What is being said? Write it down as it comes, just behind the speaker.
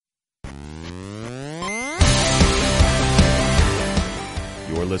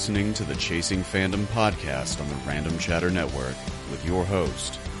You're listening to the Chasing Fandom podcast on the Random Chatter Network with your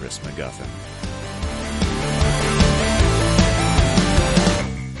host, Chris McGuffin.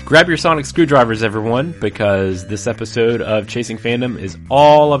 Grab your sonic screwdrivers, everyone, because this episode of Chasing Fandom is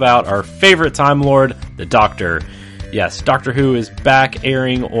all about our favorite Time Lord, the Doctor. Yes, Doctor Who is back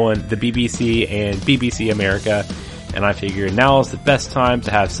airing on the BBC and BBC America, and I figure now is the best time to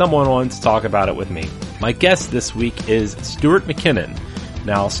have someone on to talk about it with me. My guest this week is Stuart McKinnon.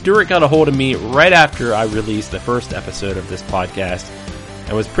 Now, Stuart got a hold of me right after I released the first episode of this podcast,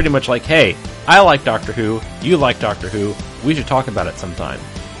 and was pretty much like, hey, I like Doctor Who, you like Doctor Who, we should talk about it sometime.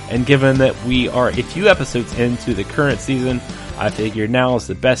 And given that we are a few episodes into the current season, I figure now is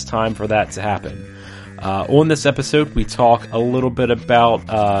the best time for that to happen. On this episode, we talk a little bit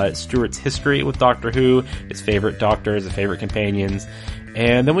about Stuart's history with Doctor Who, his favorite doctors, his favorite companions,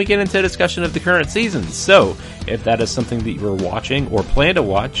 and then we get into a discussion of the current season. So, if that is something that you're watching or plan to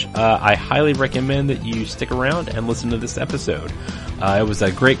watch, I highly recommend that you stick around and listen to this episode. It was a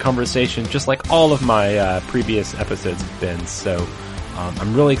great conversation, just like all of my previous episodes have been, so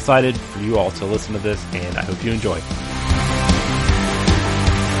I'm really excited for you all to listen to this, and I hope you enjoy.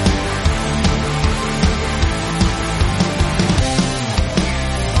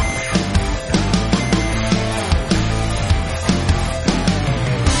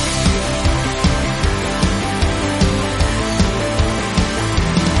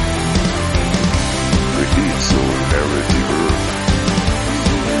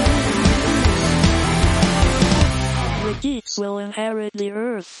 Will inherit the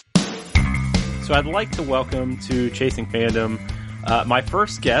earth. So I'd like to welcome to Chasing Fandom my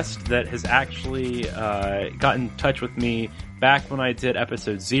first guest that has actually got in touch with me back when I did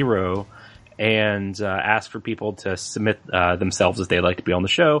episode 0 and asked for people to submit themselves if they'd like to be on the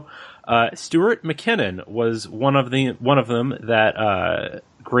show. Stuart McKinnon was one of them that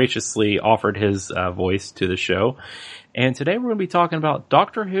graciously offered his voice to the show. And today we're going to be talking about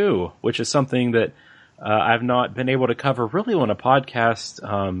Doctor Who, which is something that I've not been able to cover really on a podcast,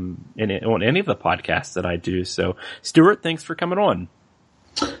 on any of the podcasts that I do. So, Stuart, thanks for coming on.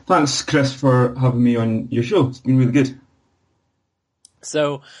 Thanks, Chris, for having me on your show. It's been really good.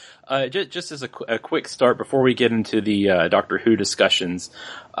 So, just as a quick start before we get into the Doctor Who discussions,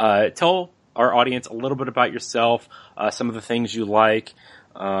 tell our audience a little bit about yourself, some of the things you like.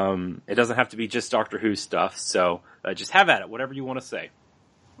 It doesn't have to be just Doctor Who stuff, so just have at it, whatever you want to say.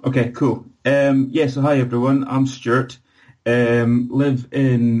 Okay, cool. So hi everyone, I'm Stuart. Live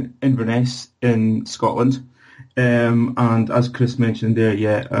in Inverness in Scotland. And as Chris mentioned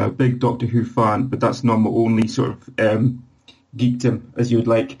there, a big Doctor Who fan, but that's not my only sort of geekdom, as you would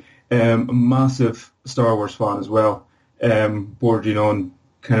like. A massive Star Wars fan as well, bordering on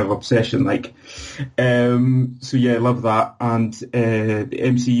kind of obsession like. Love that. And the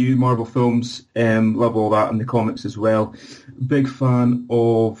MCU, Marvel films, love all that, and the comics as well. Big fan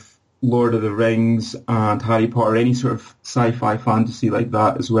of Lord of the Rings and Harry Potter, any sort of sci-fi fantasy like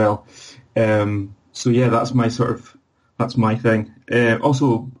that as well. That's my thing.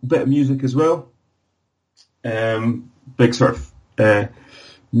 Also a bit of music as well. Big sort of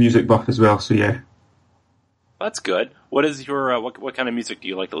music buff as well, so yeah. That's good. What is your what kind of music do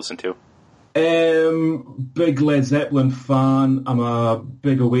you like to listen to? Big Led Zeppelin fan. I'm a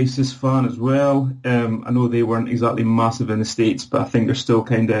big Oasis fan as well. I know they weren't exactly massive in the States, but I think they're still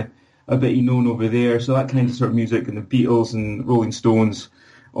kind of a bit known over there. So that kind of sort of music, and the Beatles and Rolling Stones,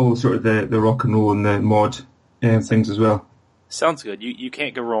 all sort of the rock and roll and the mod things as well. Sounds good. You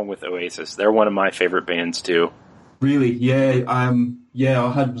can't go wrong with Oasis. They're one of my favorite bands too. Really? Yeah. I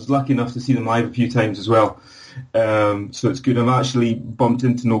was lucky enough to see them live a few times as well. So it's good. I've actually bumped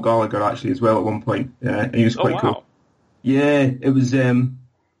into Noel Gallagher actually as well at one point. And he was quite cool. Yeah, it was in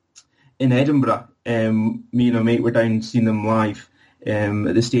Edinburgh. Me and a mate were down seeing them live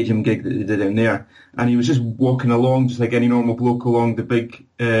at the stadium gig that they did down there. And he was just walking along, just like any normal bloke along the big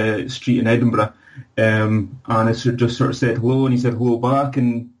street in Edinburgh. And I just sort of said hello, and he said hello back,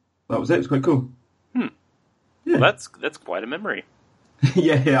 and that was it. It was quite cool. Yeah. Well, that's quite a memory.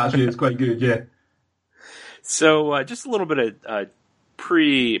 yeah, actually, it's quite good, yeah. So, just a little bit of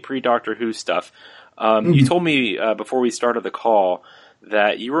pre-Doctor Who stuff. You told me before we started the call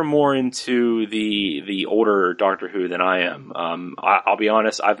that you were more into the older Doctor Who than I am. I'll be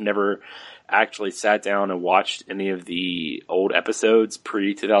honest, I've never actually sat down and watched any of the old episodes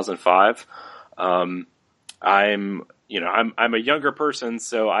pre-2005. I'm a younger person,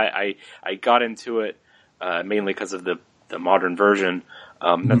 so I got into it mainly because of the modern version.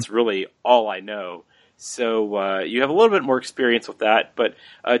 That's really all I know. So you have a little bit more experience with that, but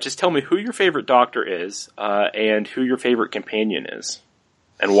just tell me who your favorite Doctor is and who your favorite companion is.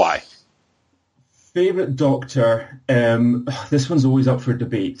 and why? Favourite Doctor, this one's always up for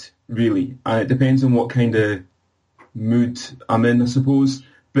debate, really. And it depends on what kind of mood I'm in, I suppose.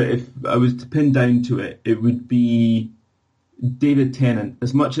 But if I was to pin down to it, it would be David Tennant.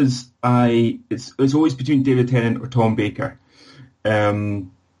 As much as it's always between David Tennant or Tom Baker. But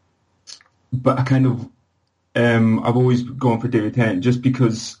I kind of, I've always gone for David Tennant just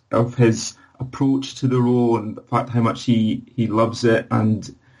because of his approach to the role and the fact how much he loves it,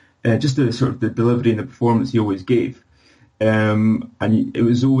 and just the sort of the delivery and the performance he always gave. And it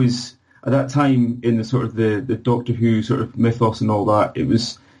was always, at that time in the sort of the Doctor Who sort of mythos and all that, it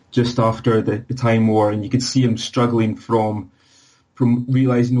was just after the Time War, and you could see him struggling from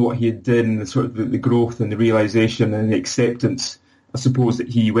realising what he had done, and the sort of the growth and the realisation and the acceptance, I suppose, that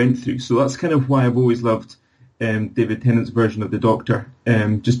he went through. So that's kind of why I've always loved David Tennant's version of the Doctor,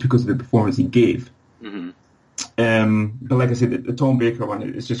 just because of the performance he gave. Mm-hmm. But like I said, the Tom Baker one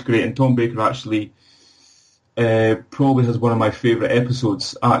is just great, and Tom Baker actually probably has one of my favourite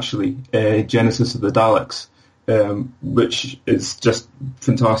episodes, actually, Genesis of the Daleks, which is just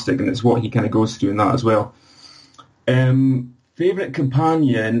fantastic, and it's what he kind of goes through in that as well. Favourite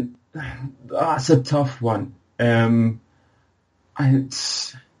companion, that's a tough one. I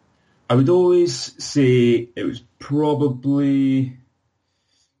would always say it was probably...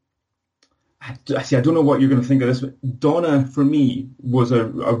 I don't know what you're going to think of this, but Donna, for me, was a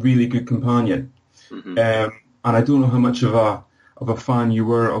really good companion. Mm-hmm. And I don't know how much of a fan you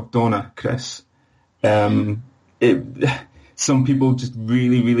were of Donna, Chris. Some people just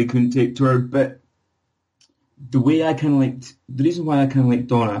really, really couldn't take to her, but the reason why I kind of liked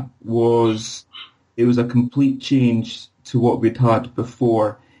Donna was it was a complete change to what we'd had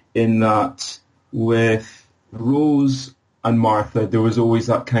before, in that with Rose and Martha, there was always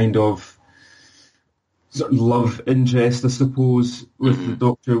that kind of sort of love interest, I suppose, with the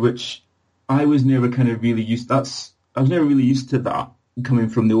Doctor, which I was never kind of really used. I was never really used to that coming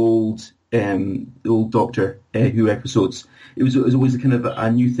from the old Doctor Who episodes. It was always kind of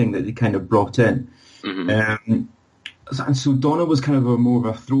a new thing that they kind of brought in. Mm-hmm. And so Donna was kind of more of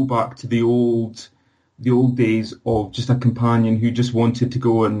a throwback to the old days of just a companion who just wanted to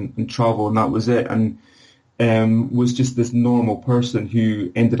go and travel, and that was it, and was just this normal person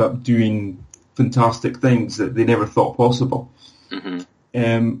who ended up doing fantastic things that they never thought possible. Mm-hmm.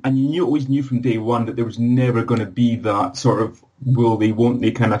 And you always knew from day one that there was never going to be that sort of will they, won't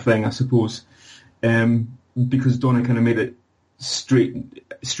they kind of thing, I suppose, because Donna kind of made it straight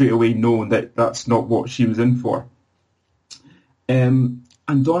away known that that's not what she was in for. And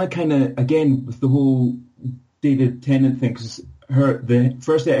Donna kind of, again, with the whole David Tennant thing, because the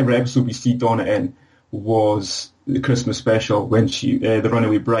first ever episode we see Donna in was the Christmas special when she, the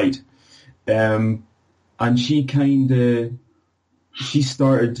Runaway Bride. And she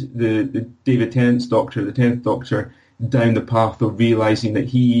started the David Tennant's Doctor, the 10th Doctor, down the path of realising that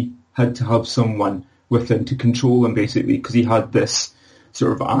he had to have someone with him to control him, basically, because he had this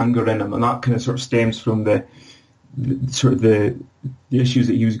sort of anger in him, and that kind of sort of stems from the issues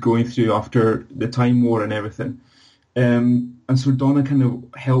that he was going through after the Time War and everything. And so Donna kind of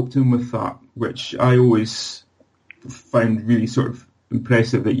helped him with that, which I always found really sort of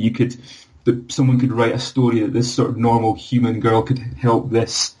impressive, that someone could write a story that this sort of normal human girl could help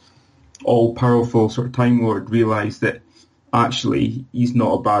this all-powerful sort of Time Lord realise that actually he's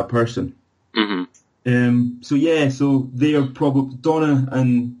not a bad person. Mm-hmm. So they are probably Donna,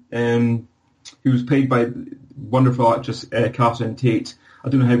 and who was played by wonderful actress Catherine Tate. I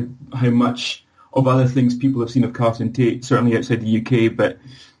don't know how much of other things people have seen of Catherine Tate, certainly outside the UK, but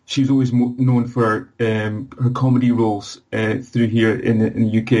she's always known for her comedy roles through here in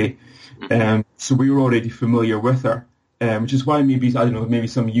the UK. So we were already familiar with her, which is why maybe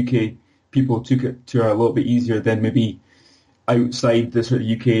some UK people took it to her a little bit easier than maybe outside the sort of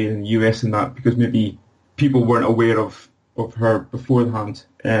UK and US and that, because maybe people weren't aware of her beforehand.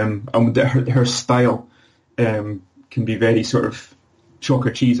 And her style can be very sort of chalk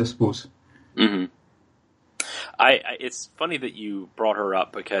or cheese, I suppose. Mm-hmm. It's funny that you brought her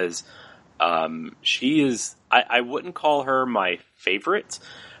up, because she is. I wouldn't call her my favorite.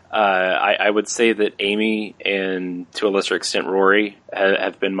 I would say that Amy and, to a lesser extent, Rory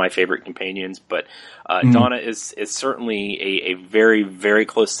have been my favorite companions, but Donna is certainly a very, very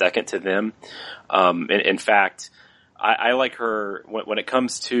close second to them. In fact, I like her when it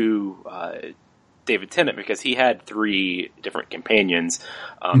comes to David Tennant, because he had 3 different companions.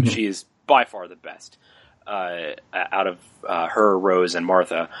 She is by far the best out of her, Rose, and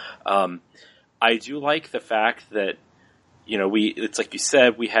Martha. I do like the fact that, it's like you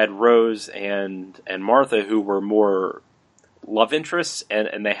said, we had Rose and Martha, who were more love interests,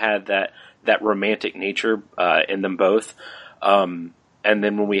 and they had that romantic nature in them both. And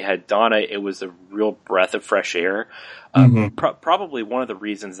then when we had Donna, it was a real breath of fresh air. Probably one of the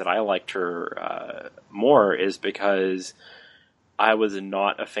reasons that I liked her more is because I was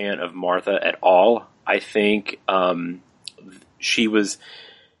not a fan of Martha at all. I think she was,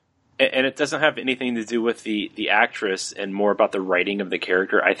 and it doesn't have anything to do with the actress and more about the writing of the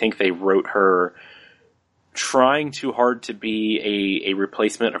character. I think they wrote her trying too hard to be a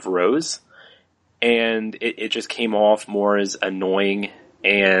replacement of Rose. And it just came off more as annoying,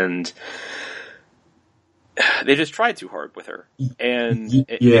 and they just tried too hard with her. And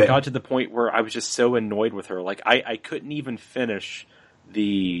it got to the point where I was just so annoyed with her. Like, I couldn't even finish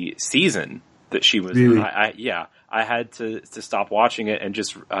the season that she was in. I had to stop watching it and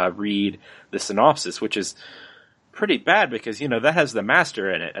just read the synopsis, which is pretty bad because, that has the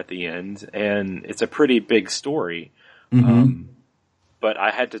Master in it at the end, and it's a pretty big story. But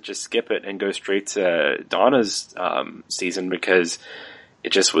I had to just skip it and go straight to Donna's season because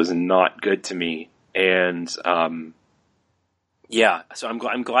it just was not good to me. And so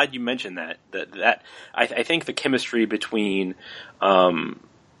I'm glad you mentioned that. I think the chemistry between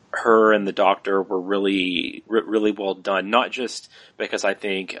her and the Doctor were really well done. Not just because I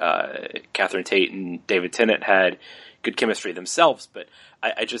think Catherine Tate and David Tennant had good chemistry themselves, but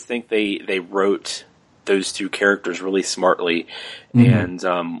I just think they wrote those two characters really smartly, and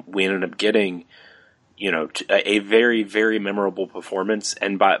we ended up getting, a very, very memorable performance.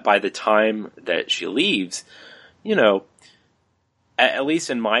 And by the time that she leaves, at least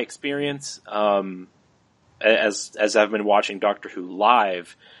in my experience, as I've been watching Doctor Who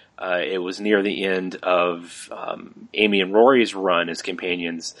live, it was near the end of Amy and Rory's run as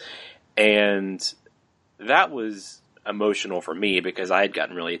companions, and that was emotional for me because I had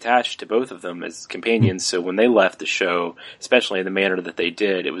gotten really attached to both of them as companions. So when they left the show, especially in the manner that they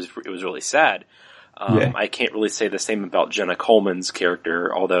did, it was really sad. I can't really say the same about Jenna Coleman's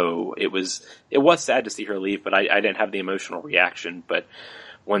character, although it was sad to see her leave, but I didn't have the emotional reaction. But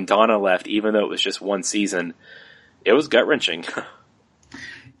when Donna left, even though it was just one season, it was gut-wrenching.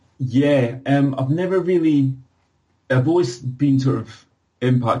 I've always been sort of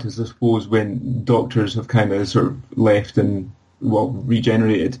impacted, I suppose, when doctors have kind of sort of left and,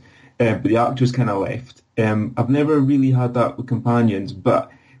 regenerated, but the actors kind of left. I've never really had that with companions, but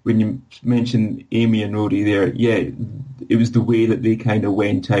when you mentioned Amy and Rory there, it was the way that they kind of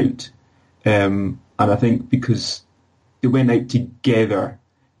went out. And I think because they went out together,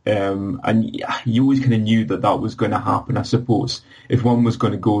 and you always kind of knew that was going to happen, I suppose. If one was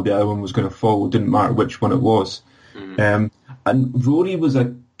going to go, the other one was going to follow. It didn't matter which one it was. And Rory was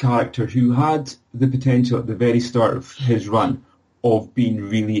a character who had the potential at the very start of his run of being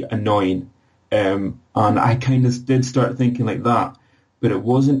really annoying. And I kind of did start thinking like that. But it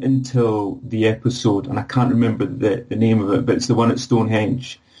wasn't until the episode, and I can't remember the name of it, but it's the one at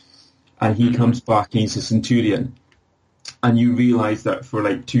Stonehenge. And he comes back and he's a centurion. And you realise that for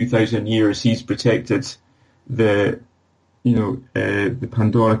like 2,000 years he's protected the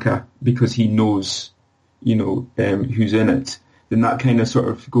Pandorica because he knows who's in it, then that kind of sort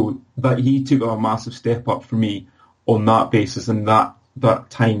of that he took a massive step up for me on that basis and that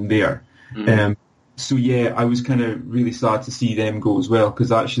time there. I was kind of really sad to see them go as well,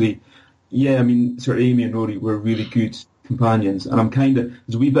 because actually, sort of Amy and Rory were really good companions, and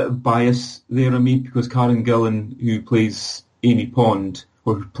there's a wee bit of bias there on me because Karen Gillan, who plays Amy Pond,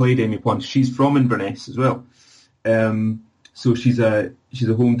 or who played Amy Pond, she's from Inverness as well. So she's a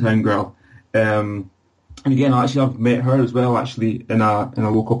hometown girl. And again, actually, I've met her as well, actually, in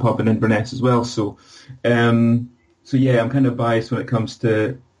a local pub in Inverness as well. So I'm kind of biased when it comes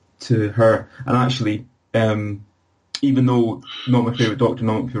to her. And actually, even though not my favourite Doctor,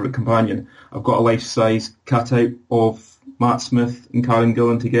 not my favourite companion, I've got a life-size cutout of Matt Smith and Karen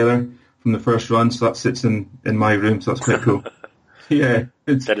Gillan together from the first run, so that sits in my room, so that's quite cool. That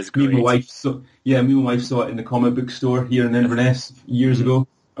is great. Me and my wife saw it in the comic book store here in Inverness years ago.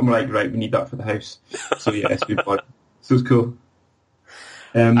 I'm like, right, we need that for the house. So it's been fun. So it's cool.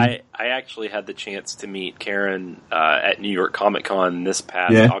 I actually had the chance to meet Karen at New York Comic Con this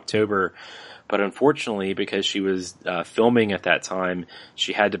past October, but unfortunately, because she was filming at that time,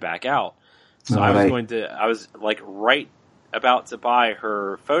 she had to back out. So I was like right about to buy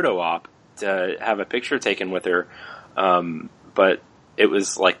her photo op to have a picture taken with her, but it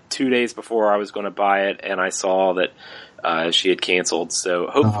was like 2 days before I was going to buy it, and I saw that she had canceled. So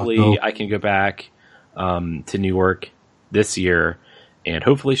hopefully I can go back to New York this year, and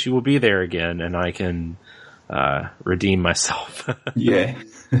hopefully she will be there again, and I can redeem myself.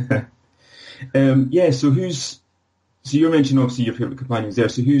 So who's So you're mentioning obviously your favourite companions there.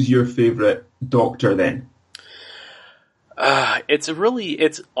 So who's your favourite Doctor then?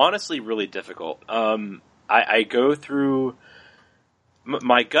 It's honestly really difficult. I go through,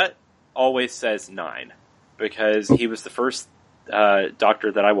 my gut always says 9 because he was the first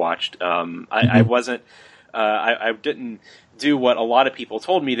Doctor that I watched. I wasn't, I didn't do what a lot of people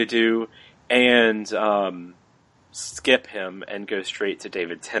told me to do and skip him and go straight to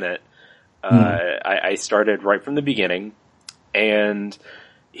David Tennant. I started right from the beginning, and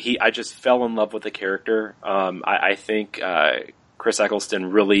I just fell in love with the character. I think Chris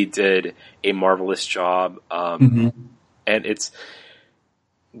Eccleston really did a marvelous job, and it's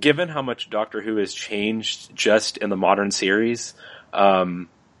given how much Doctor Who has changed just in the modern series, from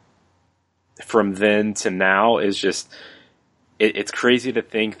then to now is just it's crazy to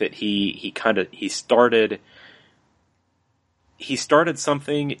think that he started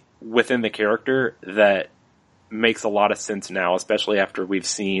something within the character that makes a lot of sense now, especially after we've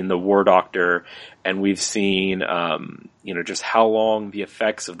seen the War Doctor and we've seen, just how long the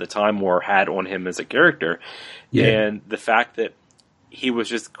effects of the Time War had on him as a character. Yeah. And the fact that he was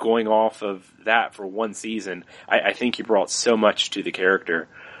just going off of that for one season, I think he brought so much to the character,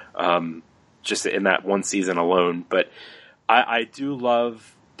 just in that one season alone. But I do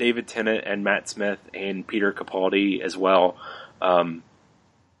love David Tennant and Matt Smith and Peter Capaldi as well.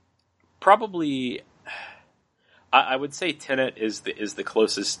 Probably, I would say Tennant is the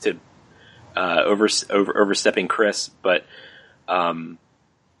closest to overstepping Chris, but I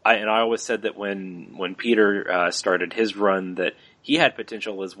always said that when Peter started his run that he had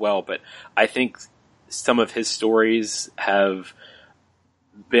potential as well, but I think some of his stories have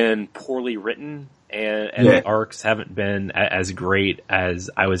been poorly written and the arcs haven't been as great as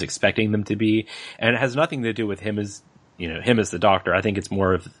I was expecting them to be, and it has nothing to do with him as the Doctor. I think it's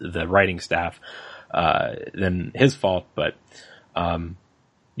more of the writing staff than his fault. But so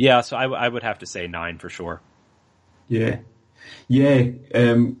I would have to say 9 for sure. Yeah.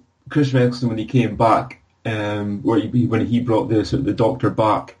 Chris Eccleston, when he came back, when he brought the Doctor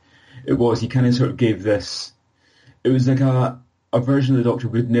back, he kind of sort of gave this. It was like a version of the Doctor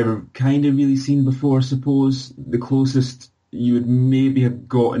we'd never kind of really seen before. I suppose the closest you would maybe have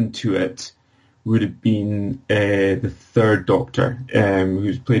gotten to it would have been the third Doctor, who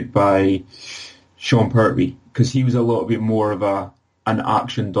was played by Sean Pertwee, because he was a little bit more of an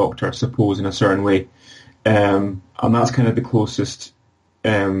action Doctor, I suppose, in a certain way. And that's kind of the closest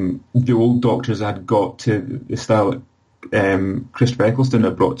the old Doctors had got to the style Christopher Eccleston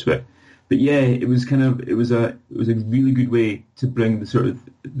had brought to it. But yeah, it was a really good way to bring the sort of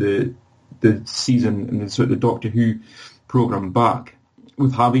the season and the sort of the Doctor Who program back,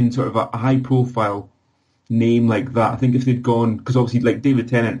 with having sort of a high profile name like that. I think if they'd gone, because obviously like David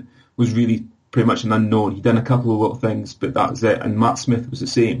Tennant was really pretty much an unknown. He'd done a couple of little things, but that's it. And Matt Smith was the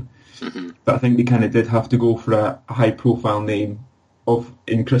same. But I think they kind of did have to go for a high profile name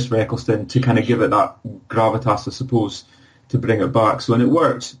in Christopher Eccleston to kind of give it that gravitas, I suppose, to bring it back. So, and it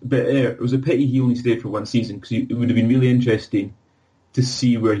worked. But it was a pity he only stayed for one season, because it would have been really interesting to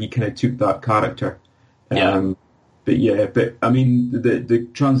see where he kind of took that character. But I mean, the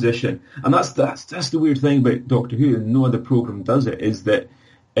transition, and that's the weird thing about Doctor Who, and no other program does it, is that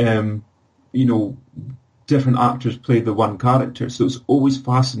different actors play the one character, so it's always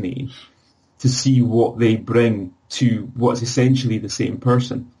fascinating to see what they bring to what's essentially the same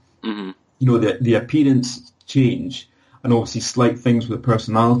person. The appearance change, and obviously slight things with the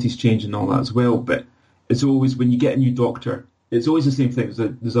personalities change and all that as well. But it's always, when you get a new Doctor, it's always the same thing.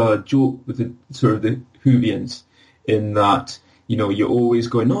 There's a joke with the Whovians, in that, you're always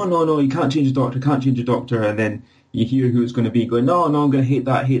going, no, you can't change the Doctor, and then you hear who it's going to be going, no, I'm going to hate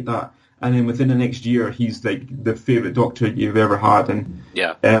that, and then within the next year, he's like the favourite Doctor you've ever had, and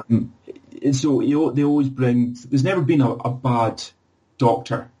so they always bring. There's never been a bad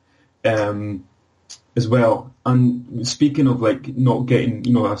Doctor, as well. And speaking of like not getting,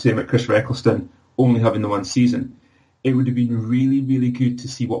 I was saying about Christopher Eccleston only having the one season, it would have been really, really good to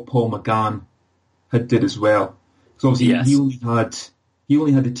see what Paul McGann had did as well. So obviously he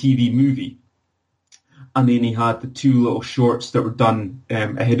only had the TV movie, and then he had the 2 little shorts that were done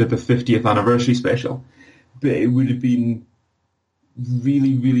ahead of the 50th anniversary special. But it would have been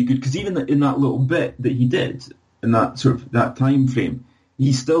really, really good, because even in that little bit that he did in that sort of that time frame,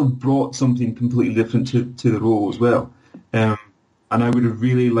 he still brought something completely different to the role as well. And I would have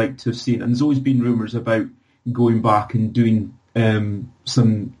really liked to have seen. And there's always been rumours about going back and doing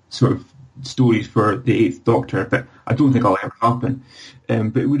some sort of stories for the 8th Doctor, but I don't think that'll ever happen.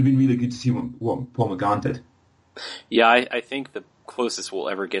 But it would have been really good to see what Paul McGann did. Yeah, I think the closest we'll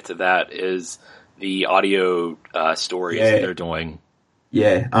ever get to that is the audio stories that they're doing.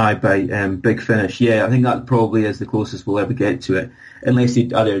 Yeah, by Big Finish. Yeah, I think that probably is the closest we'll ever get to it, unless they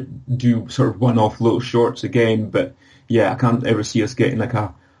either do sort of one-off little shorts again. But yeah, I can't ever see us getting like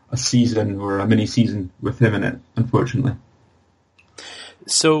a season or a mini season with him in it, unfortunately.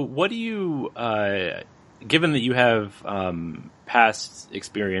 So, what do you, given that you have past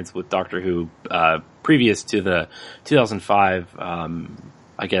experience with Doctor Who, previous to the 2005,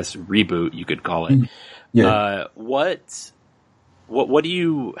 I guess reboot, you could call it. Yeah. What do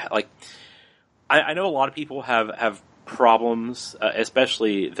you like? I know a lot of people have problems,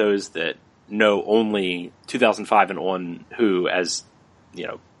 especially those that know only 2005 and on Who as,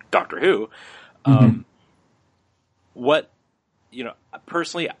 Doctor Who.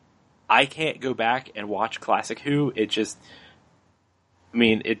 Personally, I can't go back and watch classic Who. It just,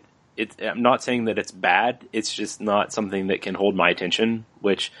 I'm not saying that it's bad. It's just not something that can hold my attention,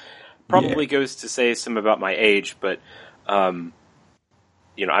 which probably goes to say some about my age, but, I'm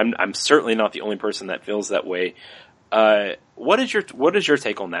certainly not the only person that feels that way. What is your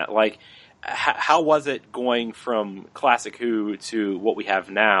take on that? Like, how was it going from classic Who to what we have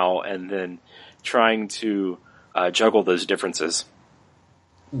now, and then trying to juggle those differences?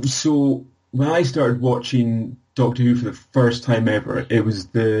 So when I started watching Doctor Who for the first time ever, it was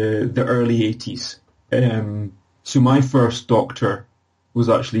the early 80s. So my first Doctor was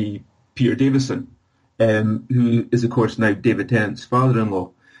actually Peter Davison, who is, of course, now David Tennant's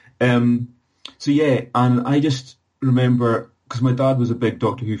father-in-law. And I just remember, because my dad was a big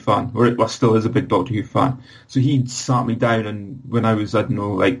Doctor Who fan, or still is a big Doctor Who fan, so he'd sat me down and when I was,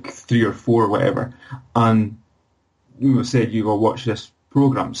 3 or 4 or whatever, and said, you go watch this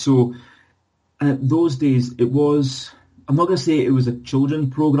programme. So those days, it was, I'm not going to say it was a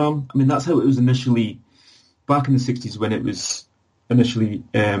children's programme. I mean, that's how it was initially, back in the 60s when it was initially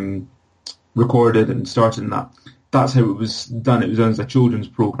recorded and started and that's how it was done. It was done as a children's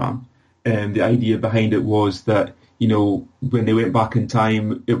programme. And the idea behind it was that, when they went back in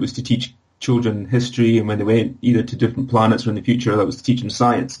time, it was to teach children history, and when they went either to different planets or in the future, that was to teach them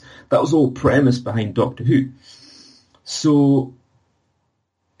science. That was all premise behind Doctor Who. So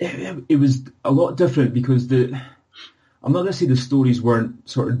it was a lot different because I'm not going to say the stories weren't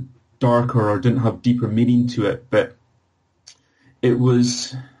sort of darker or didn't have deeper meaning to it, but it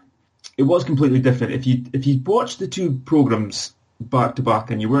was completely different. If you watched the two programs back to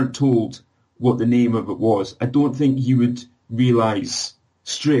back and you weren't told what the name of it was, I don't think you would realise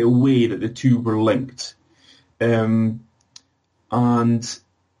straight away that the two were linked. And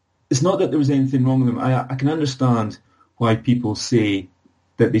it's not that there was anything wrong with them. I can understand why people say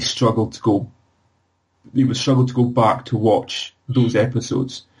that they would struggle to go back to watch those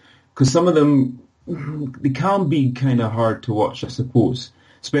episodes, because some of them, they can be kind of hard to watch, I suppose,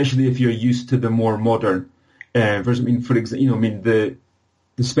 especially if you're used to the more modern version. For example,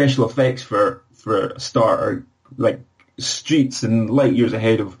 the special effects for a start are like streets and light years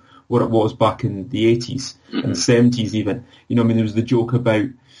ahead of what it was back in the 80s and the 70s even. There was the joke about,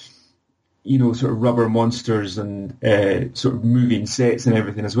 sort of rubber monsters and sort of moving sets and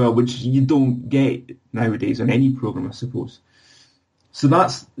everything as well, which you don't get nowadays on any program, I suppose. So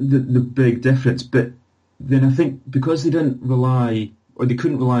that's the big difference. But then I think because they didn't rely, or they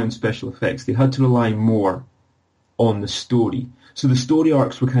couldn't rely on special effects, they had to rely more on the story. So the story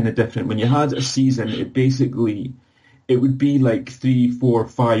arcs were kind of different. When you had a season, it would be like 3, 4,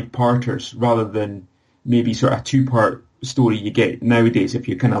 5 parters rather than maybe sort of a 2-part story you get nowadays if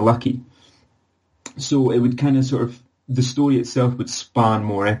you're kind of lucky. So it would kind of sort of, the story itself would span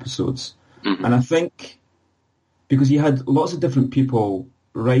more episodes. Mm-hmm. And I think because you had lots of different people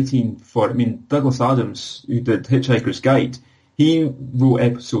writing for it. I mean, Douglas Adams, who did Hitchhiker's Guide, he wrote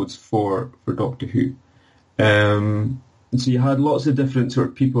episodes for Doctor Who. And so you had lots of different sort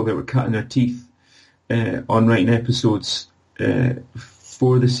of people that were cutting their teeth on writing episodes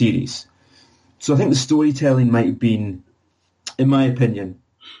for the series. So I think the storytelling might have been, in my opinion,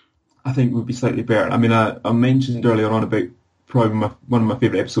 I think would be slightly better. I mean, I mentioned earlier on about probably one of my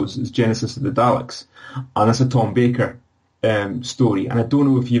favourite episodes is Genesis of the Daleks, and that's a Tom Baker story. And I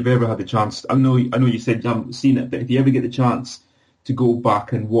don't know if you've ever had the chance. I know you said you haven't seen it, but if you ever get the chance to go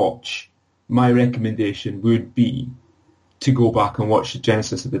back and watch, my recommendation would be to go back and watch the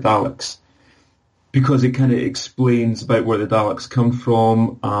Genesis of the Daleks, because it kind of explains about where the Daleks come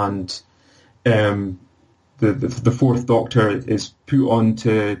from, and the Fourth Doctor is put on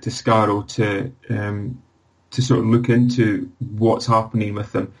to Skaro to sort of look into what's happening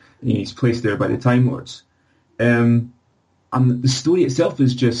with them, and he's placed there by the Time Lords. And the story itself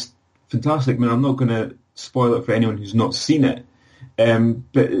is just fantastic. I mean, I'm not going to spoil it for anyone who's not seen it,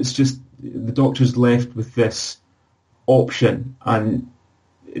 but it's just the Doctor's left with this option, and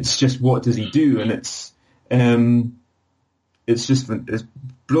it's just, what does he do? And it's just it's a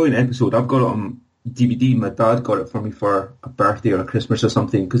brilliant episode. I've got it on DVD. My dad got it for me for a birthday or a Christmas or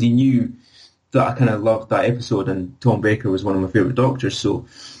something, because he knew that I kind of loved that episode, and Tom Baker was one of my favourite Doctors. So,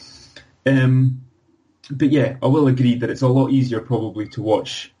 but yeah, I will agree that it's a lot easier probably to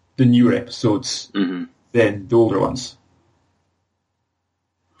watch the newer episodes than the older ones.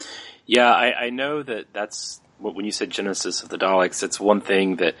 Yeah, I know that's what, when you said Genesis of the Daleks, it's one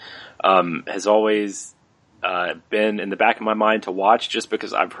thing that has always been in the back of my mind to watch, just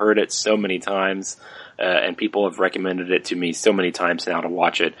because I've heard it so many times, and people have recommended it to me so many times now to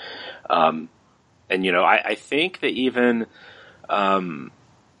watch it. And, I think they even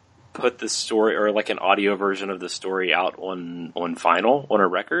put the story, or like an audio version of the story, out on vinyl, on a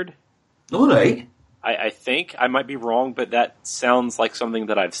record. All right. I think, I might be wrong, but that sounds like something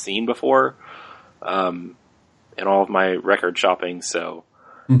that I've seen before in all of my record shopping. So,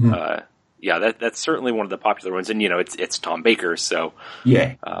 yeah, that's certainly one of the popular ones. And, it's Tom Baker, so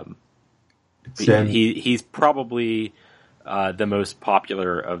yeah, he's probably the most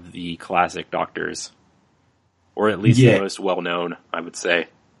popular of the classic Doctors, or at least the most well-known, I would say.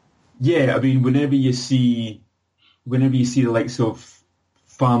 Yeah, I mean, whenever you see the likes of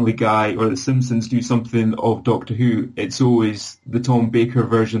Family Guy or The Simpsons do something of Doctor Who, it's always the Tom Baker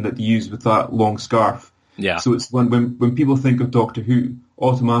version that they use with that long scarf. Yeah. So it's when people think of Doctor Who,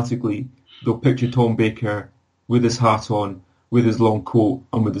 automatically they'll picture Tom Baker with his hat on, with his long coat,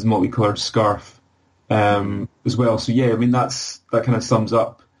 and with his multicoloured scarf as well. So yeah, I mean, that kind of sums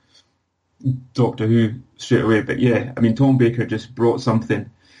up Doctor Who straight away. But yeah, I mean, Tom Baker just brought something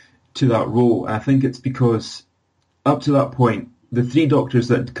to that role, and I think it's because up to that point, the three Doctors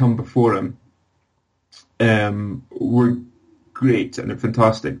that had come before him were great and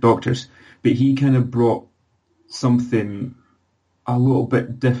fantastic Doctors, but he kind of brought something a little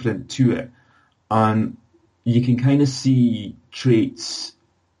bit different to it, and you can kind of see traits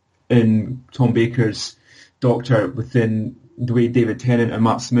in Tom Baker's Doctor within the way David Tennant and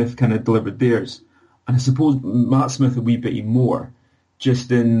Matt Smith kind of delivered theirs. And I suppose Matt Smith a wee bit more, just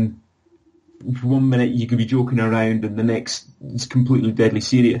in 1 minute you could be joking around and the next it's completely deadly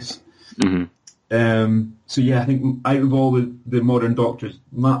serious. So yeah, I think out of all the modern Doctors,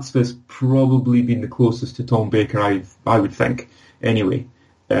 Matt Smith's probably been the closest to Tom Baker, I would think, anyway.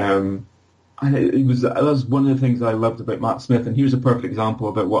 And that was one of the things I loved about Matt Smith, and here's a perfect example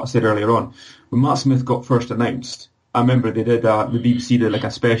about what I said earlier on. When Matt Smith got first announced, I remember they did the BBC did like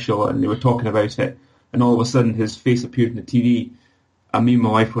a special and they were talking about it, and all of a sudden his face appeared on the TV, and me and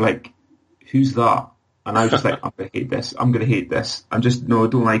my wife were like, "Who's that?" And I was just like, "I'm going to hate this. I'm going to hate this. I'm just, no,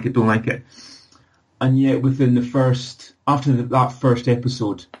 don't like it. And yet within after that first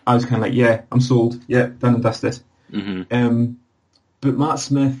episode, I was kind of like, yeah, I'm sold. Yeah, done and dusted. But Matt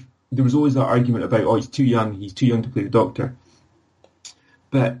Smith, there was always that argument about, he's too young to play the Doctor.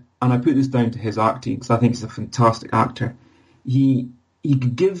 And I put this down to his acting, because I think he's a fantastic actor. He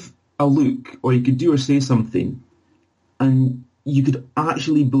could give a look, or he could do or say something, and you could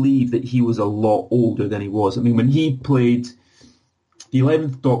actually believe that he was a lot older than he was. I mean, when he played the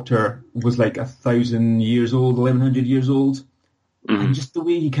 11th Doctor, was like 1,000 years old, 1,100 years old. And just the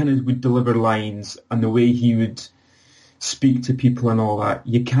way he kind of would deliver lines and the way he would speak to people and all that,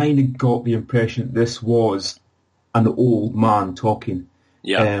 you kind of got the impression that this was an old man talking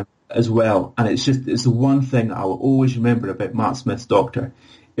as well. And it's the one thing I will always remember about Matt Smith's Doctor,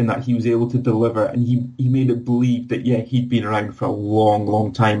 in that he was able to deliver, and he made it believe that, yeah, he'd been around for a long,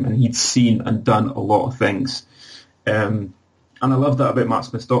 long time and he'd seen and done a lot of things. And I love that about Matt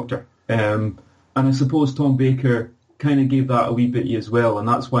Smith's Doctor. And I suppose Tom Baker kind of gave that a wee bit as well, and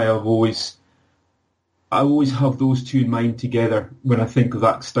that's why I always have those two in mind together when I think of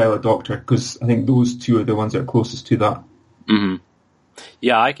that style of Doctor, because I think those two are the ones that are closest to that.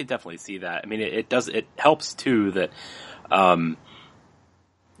 Yeah, I could definitely see that. I mean, it helps too that, I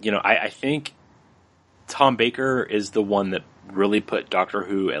think Tom Baker is the one that really put Doctor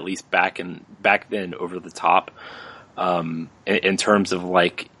Who, at least back then, over the top. In terms of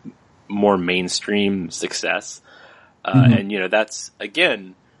like more mainstream success. And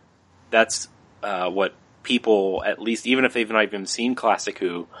that's what people, at least, even if they've not even seen classic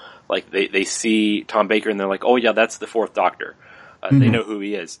Who, like they see Tom Baker and they're like, oh yeah, that's the fourth Doctor. They know who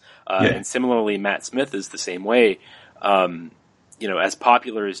he is. And similarly, Matt Smith is the same way. As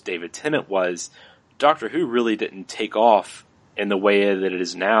popular as David Tennant was, Doctor Who really didn't take off in the way that it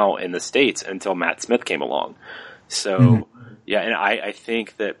is now in the States until Matt Smith came along. So, yeah, and I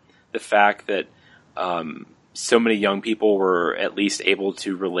think that the fact that so many young people were at least able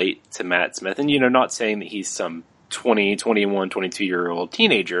to relate to Matt Smith. And, not saying that he's some 20, 21, 22-year-old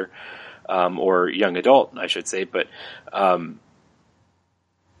teenager, or young adult, I should say, but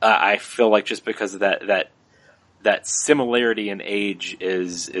I feel like just because of that similarity in age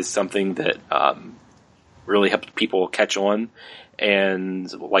is something that really helped people catch on.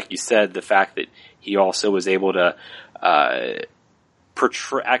 And like you said, the fact that he also was able to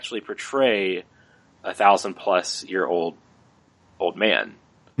portray 1,000-plus-year-old man,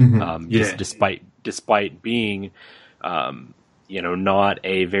 just despite being not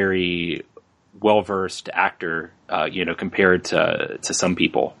a very well-versed actor, compared to some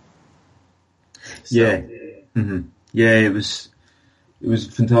people. So. Yeah. Mm-hmm. Yeah, it was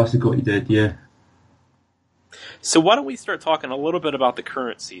fantastic what he did, yeah. So why don't we start talking a little bit about the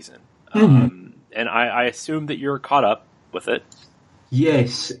current season? And I assume that you're caught up with it.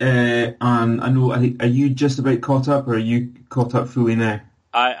 Yes, and I know, are you just about caught up, or are you caught up fully now?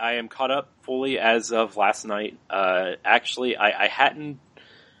 I am caught up fully as of last night. Actually, I had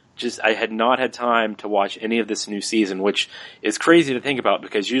not had time to watch any of this new season, which is crazy to think about,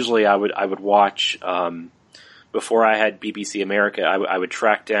 because usually I would watch, before I had BBC America, I would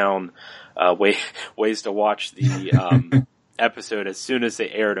track down ways to watch the episode as soon as they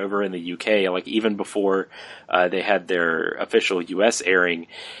aired over in the UK, like even before they had their official US airing.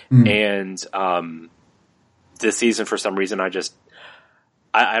 And this season, for some reason,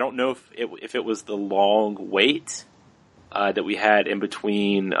 I don't know if it was the long wait that we had in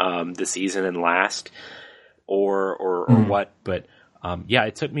between the season and last, or what, but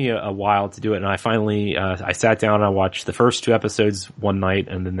it took me a while to do it, and I finally I sat down and I watched the first 2 episodes one night,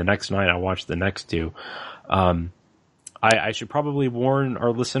 and then the next night I watched the next 2. I should probably warn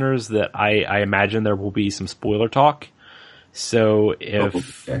our listeners that I imagine there will be some spoiler talk. So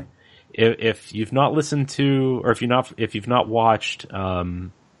if you've not listened to, or if you've not watched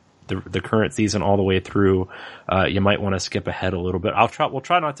the current season all the way through, you might want to skip ahead a little bit. We'll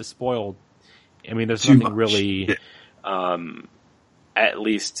try not to spoil. I mean, there's nothing really, at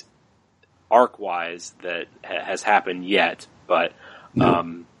least arc-wise, that has happened yet. But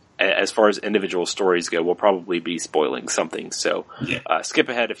as far as individual stories go, we'll probably be spoiling something. So skip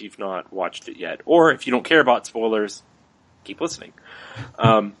ahead if you've not watched it yet, or if you don't care about spoilers, keep listening.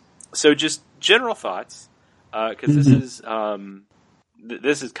 So just general thoughts, because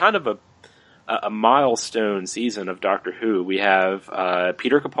this is kind of a milestone season of Doctor Who. We have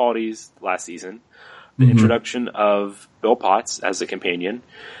Peter Capaldi's last season, the introduction of Bill Potts as a companion.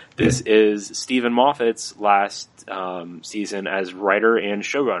 This is Stephen Moffat's last season as writer and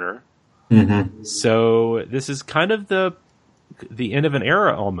showrunner. So this is kind of the end of an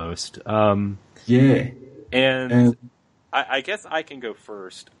era almost. And I guess I can go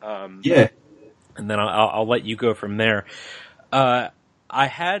first. And then I'll let you go from there. I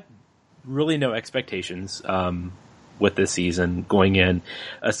had really no expectations with this season going in,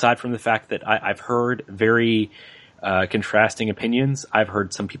 aside from the fact that I've heard very contrasting opinions. I've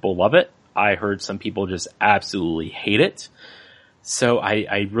heard some people love it. I heard some people just absolutely hate it. So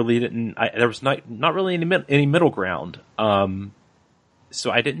I really didn't. There was not really any middle ground.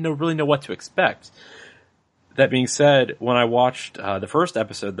 So I didn't really know what to expect. That being said, when I watched the first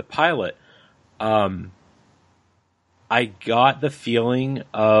episode, the pilot, I got the feeling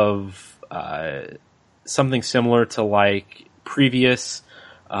of something similar to like previous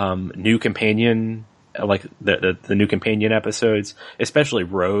new companion, like the new companion episodes, especially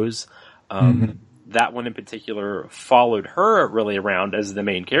Rose. That one in particular followed her really around as the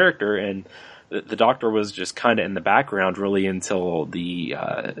main character, and the Doctor was just kind of in the background really until the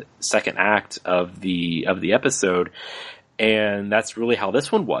second act of the episode. And that's really how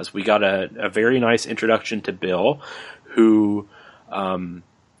this one was. We got a very nice introduction to Bill, who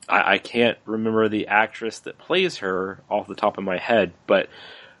I can't remember the actress that plays her off the top of my head, but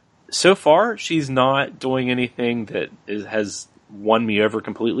so far she's not doing anything that has won me over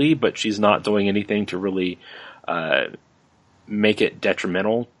completely, but she's not doing anything to really make it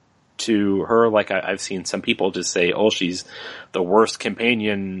detrimental to her. Like I've seen some people just say, "Oh, she's the worst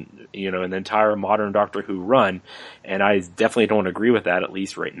companion, in the entire modern Doctor Who run," and I definitely don't agree with that, at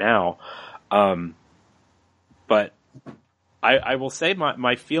least right now. But I will say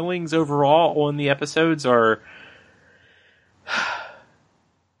my feelings overall on the episodes are,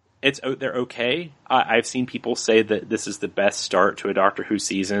 they're okay. I've seen people say that this is the best start to a Doctor Who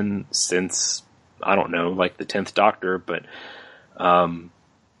season since, I don't know, like the 10th Doctor, but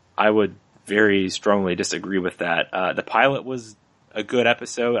I would very strongly disagree with that. The pilot was a good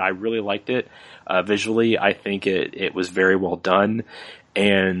episode. I really liked it. Visually, I think it was very well done.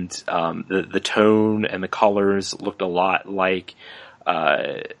 and the tone and the colors looked a lot like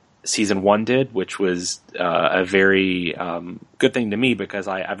season 1 did, which was a very good thing to me, because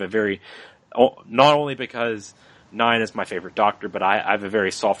I have a very, not only because 9 is my favorite Doctor, but I have a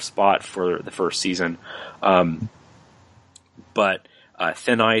very soft spot for the first season. But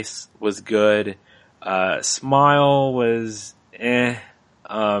Thin Ice was good. Smile was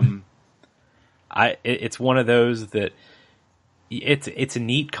it's one of those that it's a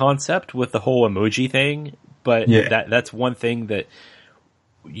neat concept with the whole emoji thing, but that's one thing that,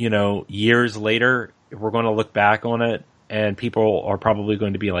 years later we're going to look back on it and people are probably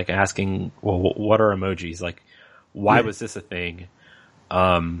going to be like asking, well, what are emojis? Like, why was this a thing?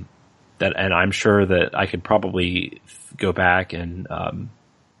 And I'm sure that I could probably go back and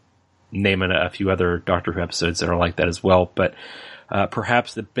name a few other Doctor Who episodes that are like that as well. But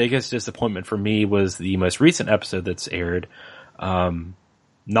perhaps the biggest disappointment for me was the most recent episode that's aired, Knock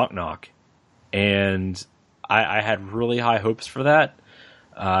Knock. And I had really high hopes for that.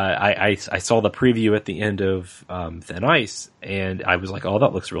 I saw the preview at the end of Thin Ice, and I was like, oh,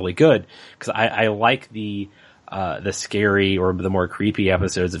 that looks really good. Because I like the scary or the more creepy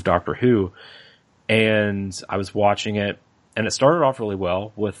episodes of Doctor Who. And I was watching it, and it started off really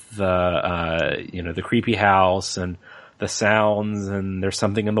well with the creepy house and the sounds, and there's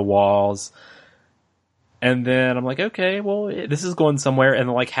something in the walls. And then I'm like, okay, well, this is going somewhere. And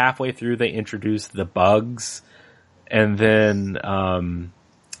then like halfway through, they introduce the bugs. And then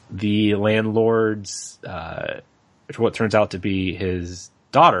the landlord's, what turns out to be his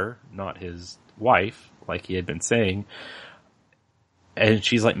daughter, not his wife, like he had been saying. And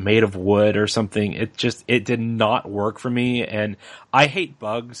she's like made of wood or something. It did not work for me. And I hate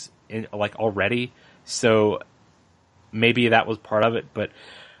bugs already. So maybe that was part of it. But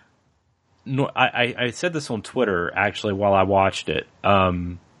no, I said this on Twitter actually while I watched it,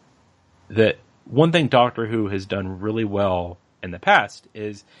 that one thing Doctor Who has done really well in the past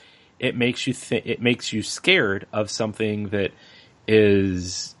is it makes you scared of something that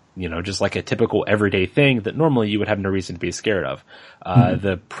is, just like a typical everyday thing that normally you would have no reason to be scared of.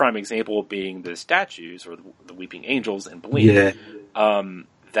 The prime example being the statues or the weeping angels in Blink. Yeah.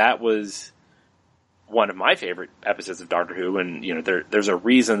 That was one of my favorite episodes of Doctor Who, and there's a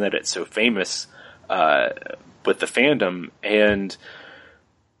reason that it's so famous with the fandom. And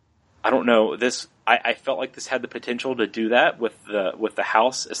I don't know, this I felt like this had the potential to do that with the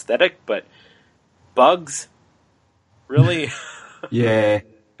house aesthetic, but bugs, really? Yeah,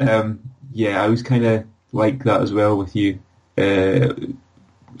 I was kind of like that as well with you.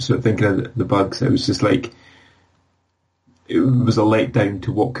 Sort of thinking of the bugs, it was just like it was a letdown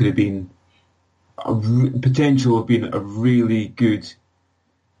to what could have been potential of being a really good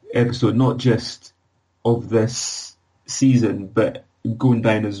episode, not just of this season, but going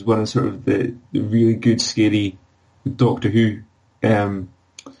down as one of sort of the really good, scary Doctor Who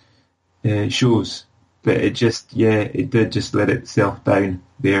shows. But it did just let itself down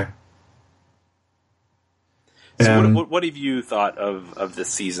there. So what have you thought of this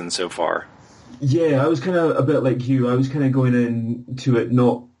season so far? Yeah, I was kind of a bit like you. I was kind of going into it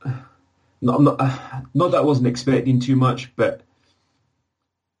not that I wasn't expecting too much, but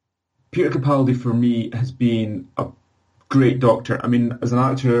Peter Capaldi for me has been a great Doctor. I mean, as an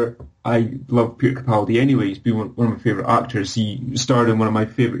actor, I love Peter Capaldi anyway. He's been one of my favourite actors. He starred in one of my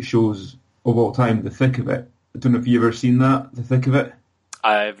favourite shows of all time, The Thick of It. I don't know if you've ever seen that, The Thick of It.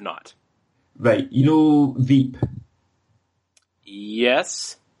 I've not. Right, you know Veep?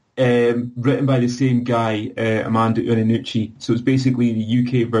 Yes. Written by the same guy, Amanda Iannucci. So it's basically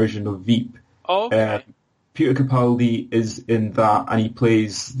the UK version of Veep. Oh, okay. Peter Capaldi is in that, and he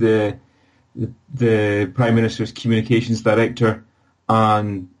plays the Prime Minister's communications director,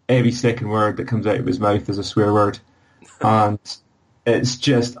 and every second word that comes out of his mouth is a swear word. And it's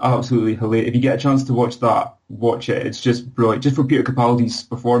just absolutely hilarious. If you get a chance to watch that, watch it. It's just brilliant, just for Peter Capaldi's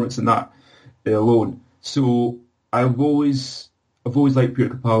performance in that alone. So I've always liked Peter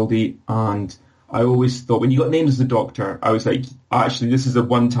Capaldi, and I always thought when you got named as the Doctor, I was like, actually, this is the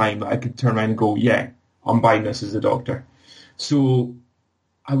one time that I could turn around and go, yeah, I'm buying this as the Doctor. So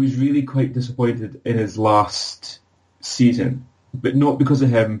I was really quite disappointed in his last season, but not because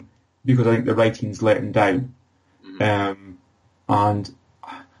of him, because I think the writing's let him down. And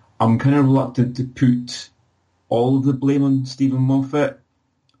I'm kind of reluctant to put all of the blame on Stephen Moffat,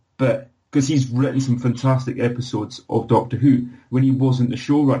 but because he's written some fantastic episodes of Doctor Who when he wasn't the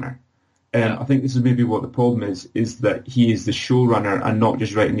showrunner. I think this is maybe what the problem is that he is the showrunner and not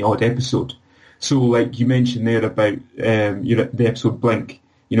just writing the odd episode. So, like you mentioned there about the episode Blink,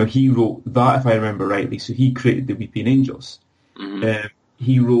 he wrote that, if I remember rightly. So he created the Weeping Angels.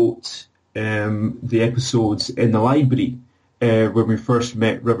 he wrote the episodes in the library when we first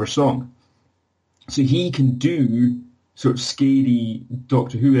met River Song. So he can do sort of scary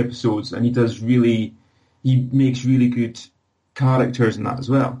Doctor Who episodes, and he makes really good characters in that as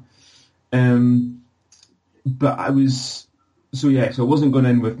well. But I wasn't going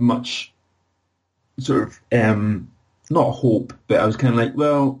in with much sort of, not hope, but I was kind of like,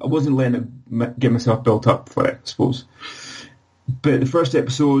 well, I wasn't letting it get myself built up for it, I suppose. But the first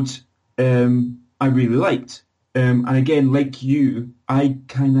episode, I really liked. And again, like you, I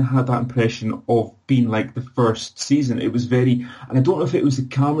kind of had that impression of being like the first season. It was and I don't know if it was the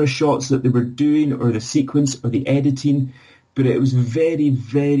camera shots that they were doing or the sequence or the editing, but it was very,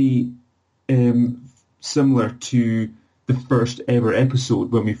 very similar to the first ever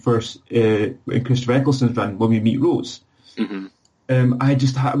episode when we first, in Christopher Eccleston's run, when we meet Rose. Mm-hmm. I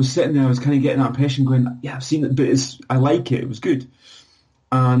was sitting there, I was kind of getting that impression going, yeah, I've seen it, but I like it was good.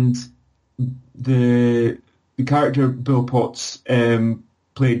 And the character Bill Potts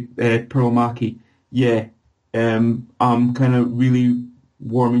played Pearl Mackie. Yeah, I'm kind of really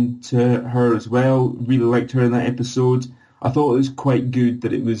warming to her as well. Really liked her in that episode. I thought it was quite good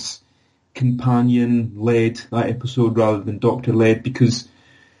that it was companion-led, that episode, rather than Doctor-led, because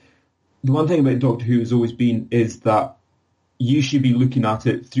the one thing about Doctor Who has always been is that you should be looking at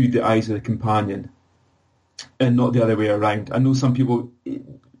it through the eyes of the companion and not the other way around. I know some people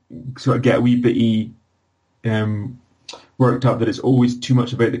sort of get a wee bit worked up that it's always too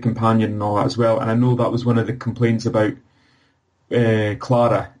much about the companion and all that as well, and I know that was one of the complaints about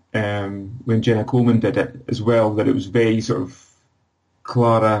Clara when Jenna Coleman did it as well, that it was very sort of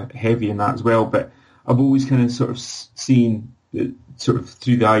Clara heavy in that as well, but I've always kind of sort of seen it sort of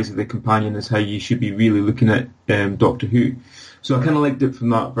through the eyes of the companion as how you should be really looking at Doctor Who. So I kind of liked it from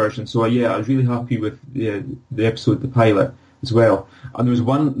that version. So I was really happy with the episode, the pilot, as well. And there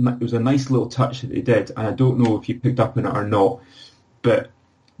was a nice little touch that they did, and I don't know if you picked up on it or not, but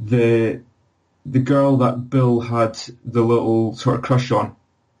the girl that Bill had the little sort of crush on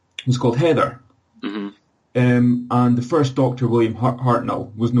was called Heather. Mm-hmm. And the first Doctor, William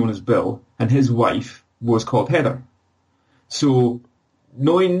Hartnell, was known as Bill, and his wife was called Heather. So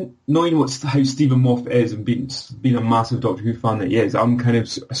knowing how Stephen Moffat is, and being a massive Doctor Who fan that he is, I'm kind of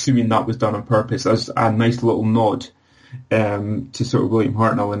assuming that was done on purpose as a nice little nod to sort of William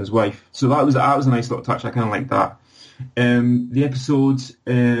Hartnell and his wife. So that was a nice little touch. I kind of like that. The episodes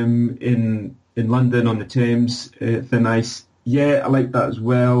in London on the Thames, Thin Ice, yeah, I like that as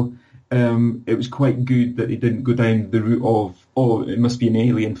well. It was quite good that they didn't go down the route of, oh, it must be an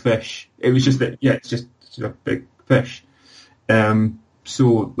alien fish. It was just that, yeah, it's just a big fish.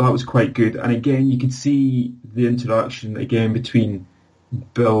 So that was quite good. And again, you could see the interaction again between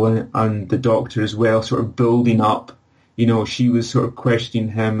Bill and the Doctor as well, sort of building up. You know, she was sort of questioning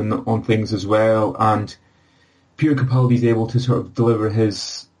him on things as well, and Peter Capaldi's able to sort of deliver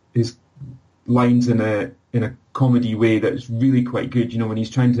his lines in a comedy way that's really quite good. You know, when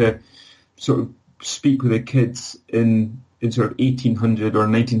he's trying to sort of speak with the kids in sort of 1800 or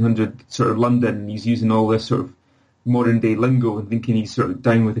 1900 sort of London, he's using all this sort of modern day lingo and thinking he's sort of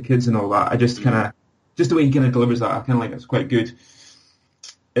down with the kids and all that. I just kind of, just the way he kind of delivers that, I kind of like it's quite good.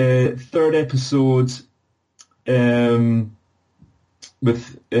 Third episode with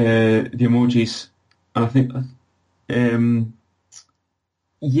the emojis, and I think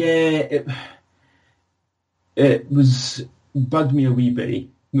it was bugged me a wee bit.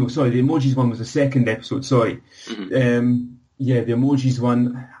 No, sorry, the emojis one was the second episode, sorry. Mm-hmm. The emojis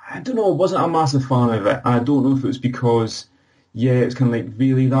one, I don't know, I wasn't a massive fan of it. I don't know if it was because, it's kind of like,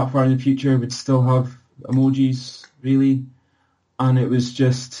 really that far in the future we'd still have emojis, really? And it was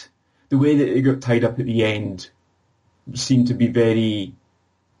just, the way that it got tied up at the end seemed to be very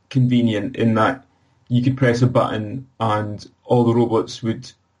convenient in that you could press a button and all the robots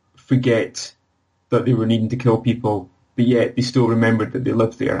would forget that they were needing to kill people, but yet they still remembered that they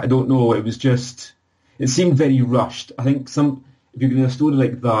lived there. I don't know, it was just, it seemed very rushed. I think if you're doing a story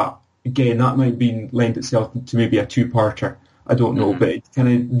like that, again, that might lend itself to maybe a two-parter. I don't know, but it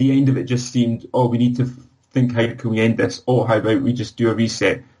kind of, the end of it just seemed, oh, we need to think, how can we end this? Oh, how about we just do a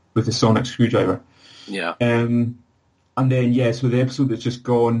reset with the sonic screwdriver? Yeah. And then, so the episode that's just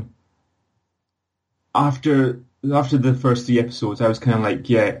gone, after the first 3 episodes, I was kind of like,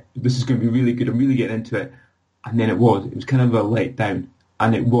 this is going to be really good, I'm really getting into it. And then it was kind of a letdown.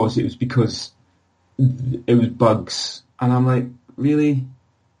 And it was because it was bugs. And I'm like, really?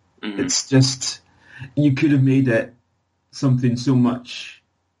 Mm-hmm. It's just, you could have made it something so much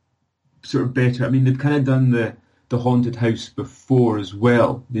sort of better. I mean, they've kind of done the haunted house before as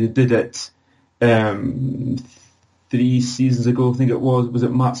well. They did it 3 seasons ago, I think it was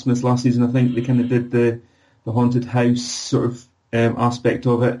it Matt Smith's last season? I think they kind of did the haunted house sort of aspect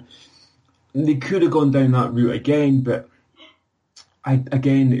of it. They could have gone down that route again, but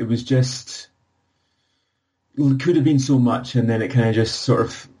it was just, it could have been so much, and then it kind of just sort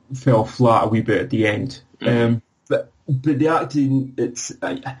of fell flat a wee bit at the end. But the acting,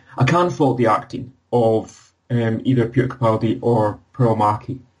 I can't fault the acting of either Peter Capaldi or Pearl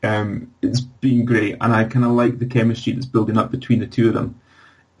Mackie. It's been great, and I kind of like the chemistry that's building up between the two of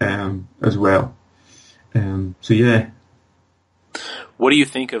them as well. So yeah. What do you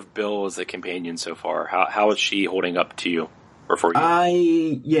think of Bill as a companion so far? How is she holding up to you or for you?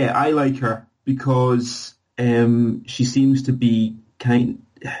 I like her because she seems to be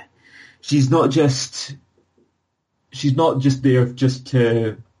she's not just there just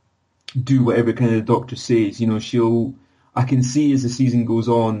to do whatever kind of the doctor says. You know, I can see as the season goes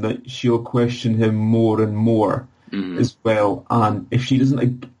on that she'll question him more and more as well. And if she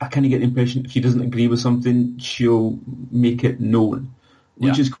doesn't, I kind of get the impression if she doesn't agree with something, she'll make it known,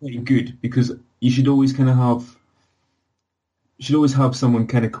 which is quite good, because you should always have someone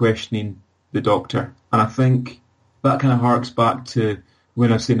kind of questioning the doctor. And I think that kind of harks back to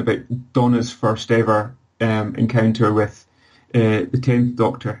when I was saying about Donna's first ever encounter with the 10th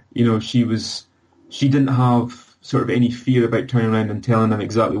Doctor. You know, she didn't have sort of any fear about turning around and telling him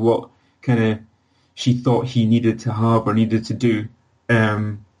exactly what kind of she thought he needed to have or needed to do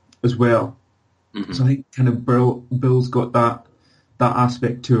as well. So I think kind of Bill's got that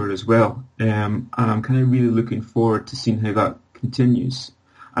aspect to her as well. And I'm kind of really looking forward to seeing how that continues.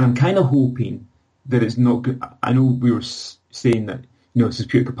 And I'm kind of hoping that it's not good. I know we were saying that, you know, this is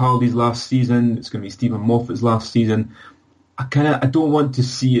Peter Capaldi's last season, it's going to be Stephen Moffat's last season. I don't want to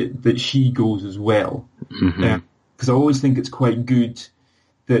see it that she goes as well. Because I always think it's quite good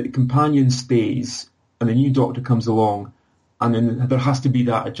that the companion stays and a new doctor comes along, and then there has to be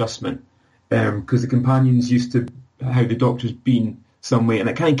that adjustment. Because the companion's used to how the doctor's been some way, and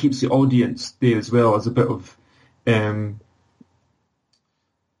it kind of keeps the audience there as well as a bit of, you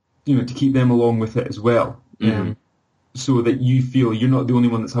know, to keep them along with it as well. So that you feel you're not the only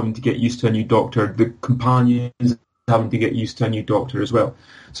one that's having to get used to a new doctor. The companions having to get used to a new doctor as well.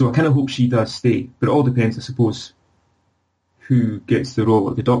 So I kind of hope she does stay, but it all depends, I suppose, who gets the role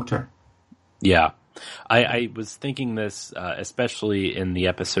of the doctor. Yeah. I was thinking this, especially in the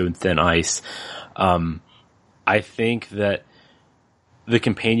episode Thin Ice. I think that the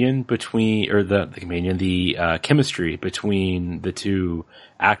companion between, or the chemistry between the two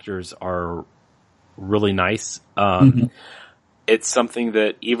actors are really nice. It's something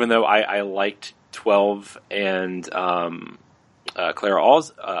that, even though I liked 12 and Clara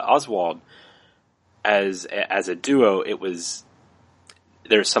Oswald as a duo,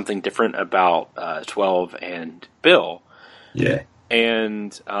 there's something different about 12 and Bill. Yeah.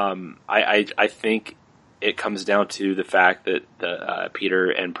 And I think it comes down to the fact that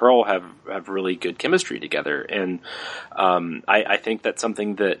Peter and Pearl have really good chemistry together, and I think that's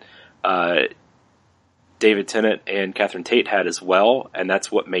something that David Tennant and Catherine Tate had as well, and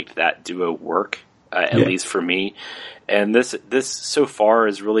that's what made that duo work, at least for me. And this so far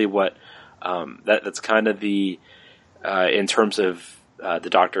is really what that's kind of the in terms of the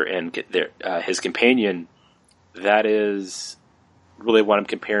Doctor and his companion. That is really what I'm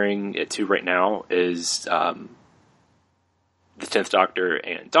comparing it to right now is the 10th Doctor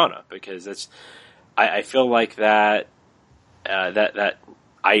and Donna, because I feel like that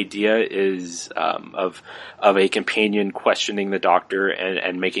idea is of a companion questioning the Doctor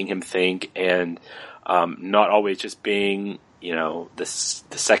and making him think, and not always just being, you know, the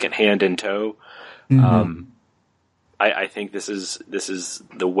second hand in tow. I think this is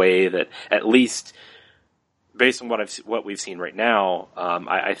the way that, at least based on what we've seen right now,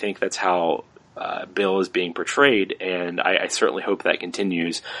 I think that's how Bill is being portrayed, and I certainly hope that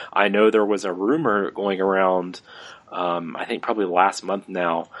continues. I know there was a rumor going around, I think probably last month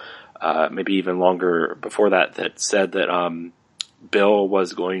now, maybe even longer before that said that Bill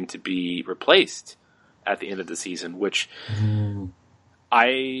was going to be replaced at the end of the season, which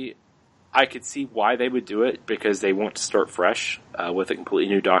I could see why they would do it, because they want to start fresh with a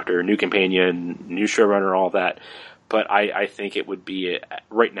completely new Doctor, new companion, new showrunner, all that. But I think it would be,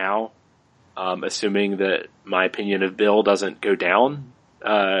 right now, assuming that my opinion of Bill doesn't go down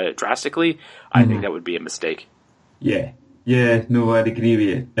drastically, I think that would be a mistake. Yeah, no, I'd agree with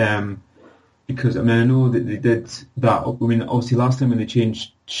you. Because, I mean, I know that they did that. I mean, obviously last time when they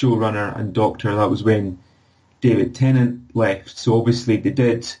changed showrunner and Doctor, that was when David Tennant left. So obviously they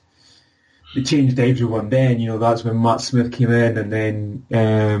changed everyone then. You know, that's when Matt Smith came in, and then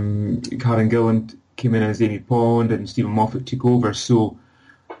Karen Gillan came in as Amy Pond and Stephen Moffat took over. So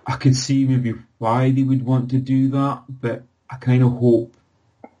I could see maybe why they would want to do that, but I kind of hope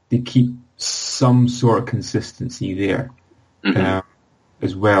they keep some sort of consistency there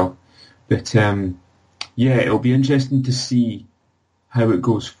as well. But yeah, it'll be interesting to see how it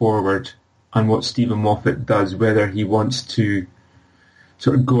goes forward and what Stephen Moffat does, whether he wants to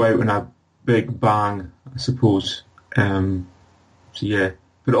sort of go out in a big bang, I suppose. So yeah,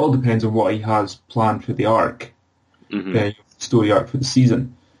 but it all depends on what he has planned for the arc, story arc for the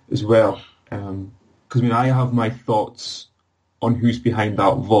season as well. Because I have my thoughts on who's behind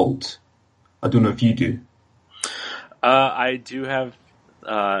that vault. I don't know if you do. I do have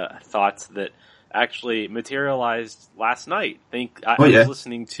thoughts that actually materialized last night. I was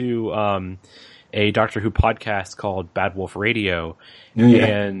listening to a Doctor Who podcast called Bad Wolf Radio,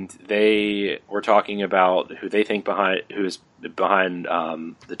 and they were talking about who they think who's behind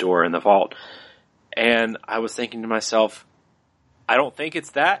the door in the vault. And I was thinking to myself, I don't think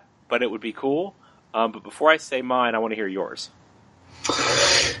it's that, but it would be cool. But before I say mine, I want to hear yours.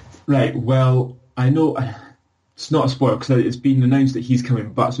 Right, well, I know it's not a spoiler because it's been announced that he's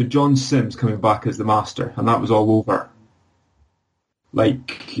coming back. So John Simm's coming back as the Master, and that was all over.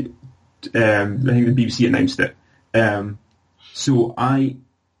 Like, I think the BBC announced it. So I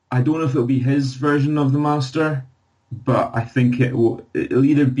don't know if it'll be his version of the Master, but I think it'll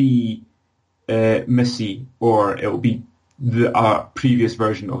either be Missy or it'll be the previous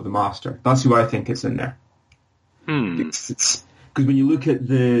version of the Master. That's who I think it's in there. Because when you look at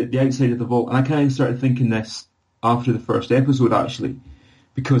the outside of the vault, and I kind of started thinking this after the first episode, actually,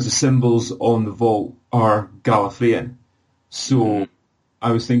 because the symbols on the vault are Gallifreyan. So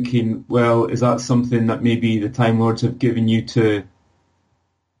I was thinking, well, is that something that maybe the Time Lords have given you to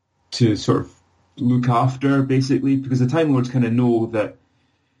sort of look after, basically? Because the Time Lords kind of know that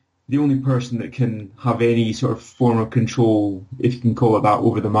the only person that can have any sort of form of control, if you can call it that,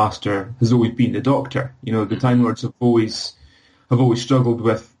 over the Master has always been the Doctor. You know, the Time Lords have always struggled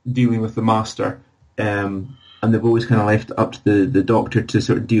with dealing with the Master, and they've always kind of left it up to the Doctor to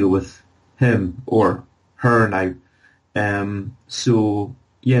sort of deal with him or her now. So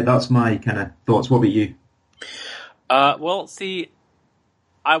yeah, that's my kind of thoughts. What about you? Well, see,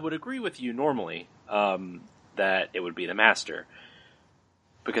 I would agree with you normally that it would be the Master,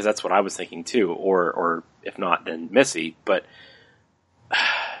 because that's what I was thinking too, or if not, then Missy. But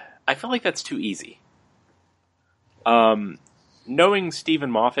I feel like that's too easy. Knowing Stephen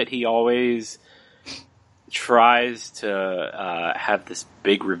Moffat, he always tries to have this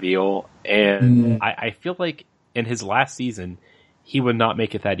big reveal, and I feel like in his last season, he would not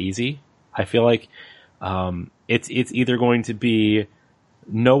make it that easy. I feel like it's either going to be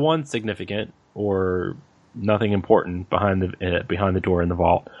no one significant or nothing important behind the door in the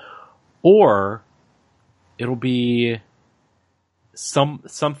vault, or it'll be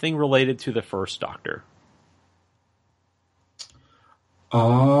something related to the first Doctor.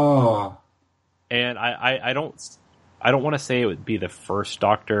 Oh. And I don't want to say it would be the first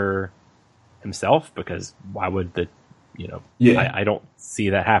Doctor himself, because why would I don't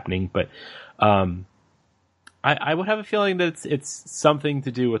see that happening, but I would have a feeling that it's something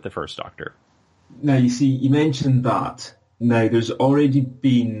to do with the first Doctor. Now, you see, you mentioned that. Now, there's already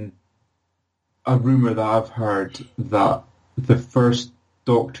been a rumour that I've heard that the first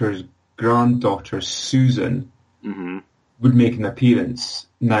Doctor's granddaughter, Susan, would make an appearance.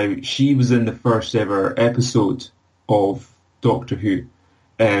 Now, she was in the first ever episode of Doctor Who,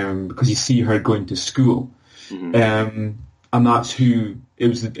 because you see her going to school. And that's who, it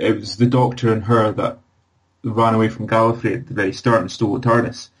was the Doctor and her that ran away from Gallifrey at the very start and stole the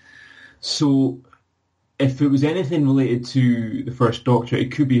TARDIS. So, if it was anything related to the first Doctor,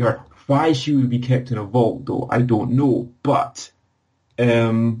 it could be her. Why she would be kept in a vault, though, I don't know. But,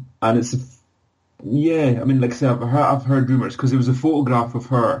 and it's, I mean, like I said, I've heard rumours, because there was a photograph of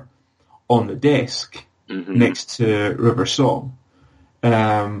her on the desk next to River Song.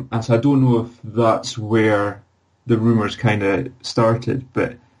 And so I don't know if that's where the rumours kind of started,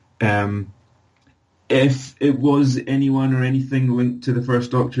 but if it was anyone or anything linked to the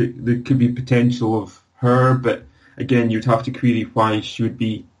first Doctor, there could be potential of her, but again, you'd have to query why she would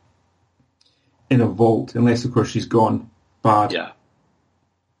be in a vault, unless, of course, she's gone bad. Yeah.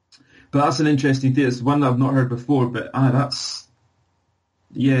 But that's an interesting thing. It's one that I've not heard before, but that's...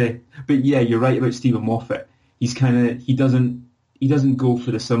 Yeah. But yeah, you're right about Stephen Moffat. He's kind of... He doesn't go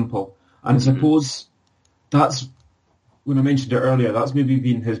for the simple. And I suppose that's... When I mentioned it earlier, that's maybe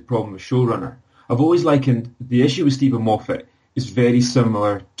been his problem with showrunner. I've always likened... The issue with Stephen Moffat is very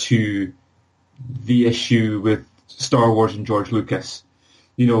similar to the issue with Star Wars and George Lucas.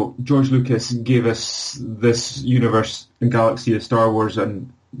 George Lucas gave us this universe and galaxy of Star Wars,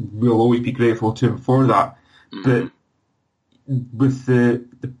 and we'll always be grateful to him for that. But with the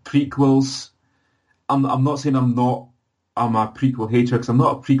prequels, I'm not saying I'm a prequel hater, because I'm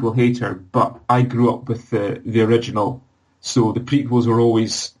not a prequel hater, but I grew up with the original, so the prequels were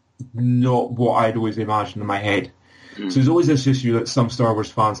always not what I'd always imagined in my head. So there's always this issue that some Star Wars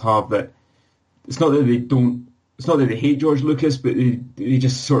fans have, that it's not that they hate George Lucas, but they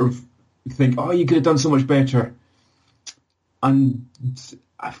just sort of think, oh, you could have done so much better. And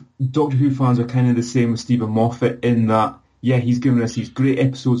Doctor Who fans are kind of the same with Stephen Moffat, in that, yeah, he's given us these great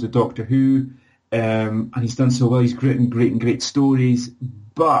episodes of Doctor Who, and he's done so well, he's written great stories,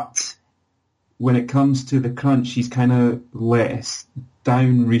 but when it comes to the crunch, he's kind of let us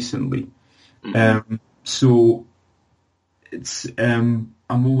down recently. So it's I'm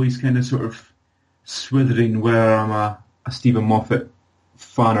always kind of sort of swithering whether I'm a Stephen Moffat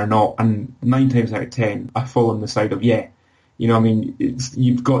fan or not, and 9 times out of 10 I fall on the side of you've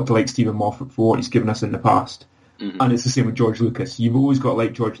got to like Stephen Moffat for what he's given us in the past. And it's the same with George Lucas. You've always got to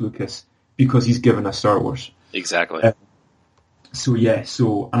like George Lucas because he's given us Star Wars. Exactly. And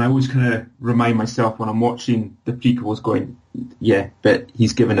I always kind of remind myself when I'm watching the prequels going, yeah, but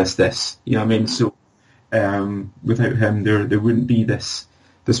he's given us this. You know what I mean? So without him, there wouldn't be this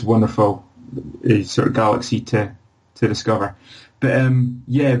wonderful sort of galaxy to discover. But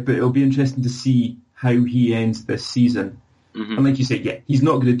but it'll be interesting to see how he ends this season. And like you say, yeah, he's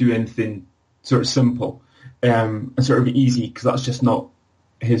not going to do anything sort of simple and sort of easy, because that's just not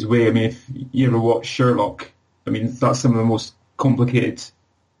his way. I mean, if you ever watch Sherlock, I mean, that's some of the most complicated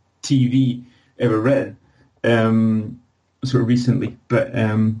TV ever written, sort of recently. But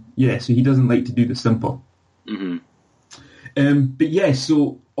so he doesn't like to do the simple. But yeah,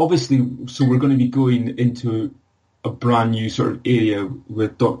 so obviously, we're going to be going into a brand new sort of area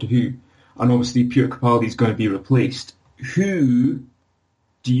with Doctor Who, and obviously Peter Capaldi is going to be replaced. Who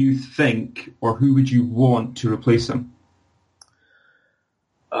do you think, or who would you want to replace him?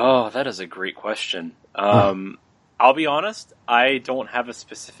 Oh, that is a great question. I'll be honest, I don't have a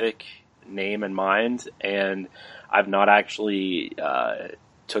specific name in mind, and I've not actually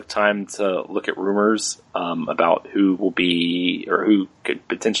took time to look at rumors about who will be, or who could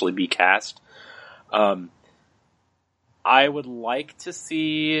potentially be cast. I would like to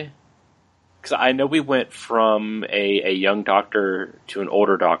see, because I know we went from a young Doctor to an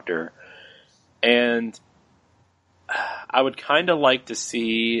older Doctor, and I would kind of like to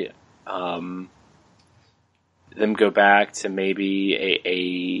see them go back to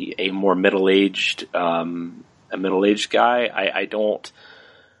maybe a more middle-aged guy.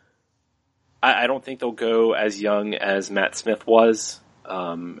 I don't think they'll go as young as Matt Smith was,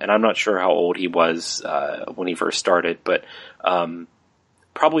 and I'm not sure how old he was when he first started, but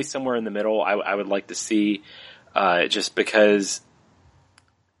probably somewhere in the middle. I would like to see, just because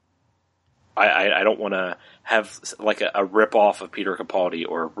I don't want to have like a rip-off of Peter Capaldi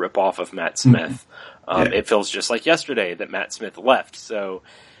or a rip-off of Matt Smith. It feels just like yesterday that Matt Smith left, so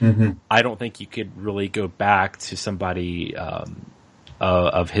I don't think you could really go back to somebody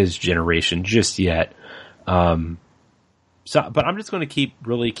of his generation just yet. But I'm just going to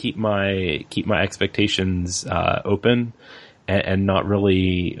keep my expectations open and not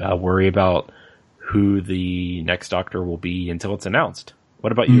really worry about who the next Doctor will be until it's announced.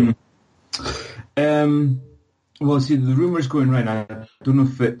 What about you? Well, see, the rumours going around, I don't know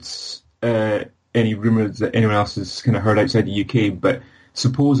if it's any rumours that anyone else has kind of heard outside the UK, but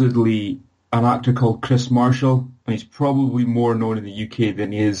supposedly an actor called Chris Marshall, and he's probably more known in the UK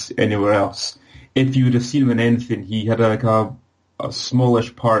than he is anywhere else. If you would have seen him in anything, he had like a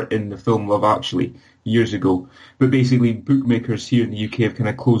smallish part in the film Love Actually years ago. But basically, bookmakers here in the UK have kind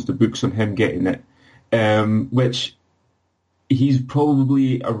of closed the books on him getting it, which he's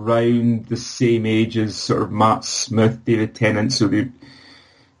probably around the same age as sort of Matt Smith, David Tennant, so they're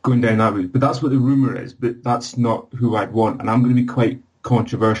going down that route. But that's what the rumour is, but that's not who I'd want. And I'm going to be quite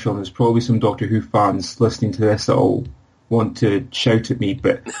controversial. There's probably some Doctor Who fans listening to this that will want to shout at me.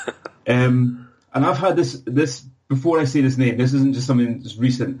 But and I've had this, before I say this name, this isn't just something that's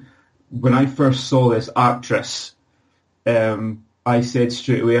recent. When I first saw this actress, I said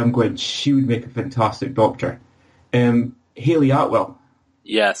straight away, she would make a fantastic Doctor. Hayley Atwell.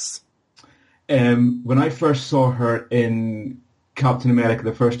 Yes. When I first saw her in Captain America,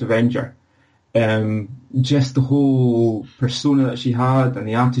 the First Avenger, just the whole persona that she had and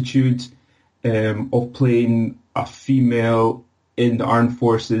the attitude of playing a female in the armed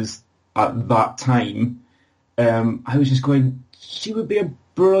forces at that time, I was just going, she would be a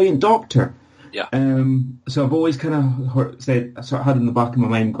brilliant Doctor. Yeah. So I've always kind of said, I sort of had in the back of my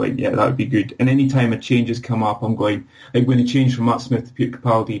mind going, yeah, that would be good. And any time a change has come up, I'm going, like when he changed from Matt Smith to Peter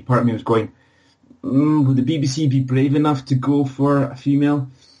Capaldi, part of me was going, would the BBC be brave enough to go for a female?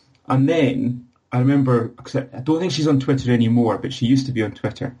 And then I remember, cause I don't think she's on Twitter anymore, but she used to be on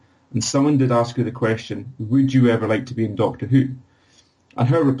Twitter. And someone did ask her the question, would you ever like to be in Doctor Who? And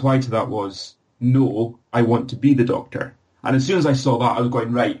her reply to that was, no, I want to be the Doctor. And as soon as I saw that, I was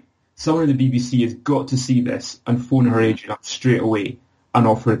going, right, someone in the BBC has got to see this and phone her agent up straight away and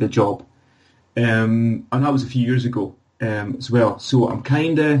offer her the job. And that was a few years ago as well. So I'm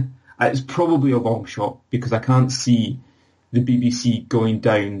kind of, it's probably a long shot because I can't see the BBC going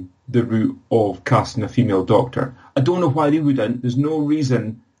down the route of casting a female Doctor. I don't know why they wouldn't. There's no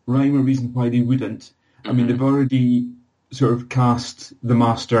rhyme or reason why they wouldn't. I mean, they've already sort of cast the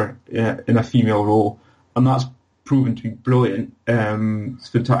Master in a female role, and that's proven to be brilliant. It's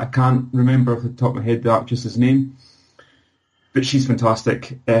fantastic. I can't remember off the top of my head the actress's name, but she's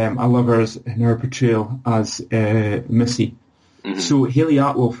fantastic. I love her in her portrayal as Missy. So Hayley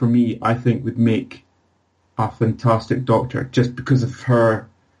Atwell, for me, I think would make a fantastic Doctor just because of her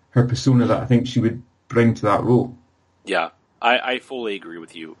persona that I think she would bring to that role. Yeah, I fully agree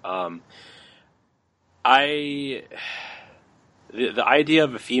with you. The idea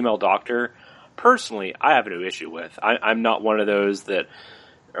of a female Doctor, personally, I have no issue with. I'm not one of those that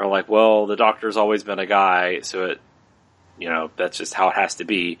are like, well, the Doctor's always been a guy, so that's just how it has to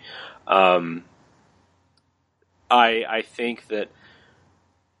be. I think that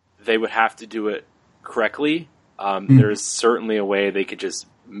they would have to do it correctly. There's certainly a way they could just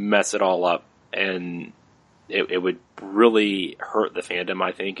mess it all up, and it would really hurt the fandom,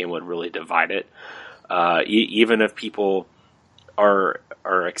 I think, and would really divide it. Even if people are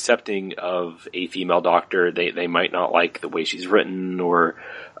accepting of a female Doctor, they might not like the way she's written or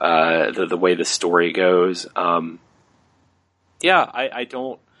the way the story goes. I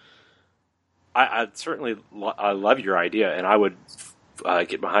certainly I love your idea, and I would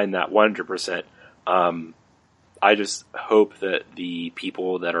get behind that 100%. I just hope that the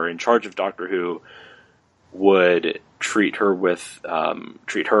people that are in charge of Doctor Who would treat her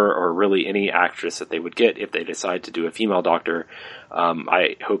or really any actress that they would get if they decide to do a female Doctor.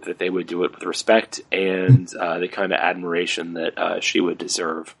 I hope that they would do it with respect and the kind of admiration that she would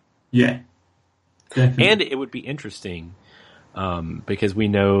deserve. Yeah, definitely. And it would be interesting because we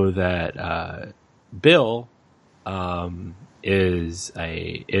know that Bill is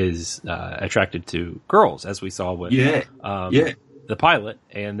attracted to girls, as we saw with the pilot,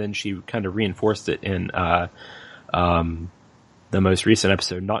 and then she kind of reinforced it in the most recent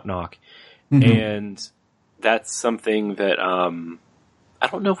episode, Knock Knock. And that's something that I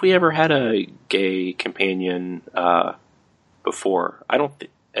don't know if we ever had a gay companion before. I don't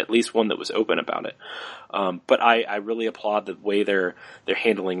at least one that was open about it. But I really applaud the way they're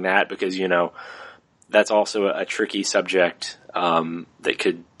handling that, because that's also a tricky subject that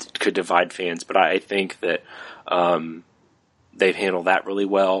could divide fans. But I think that they've handled that really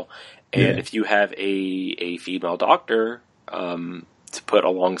well. And if you have a female Doctor to put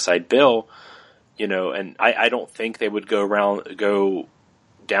alongside Bill, and I don't think they would go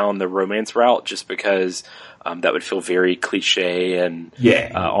down the romance route, just because that would feel very cliche and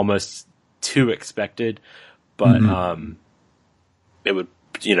almost too expected. But it would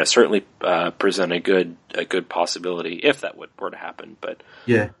certainly present a good possibility if that were to happen. But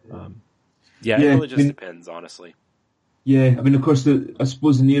it really just depends, honestly. Yeah, I mean, of course, I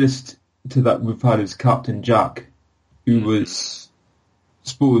suppose the nearest to that we've had is Captain Jack, who was, I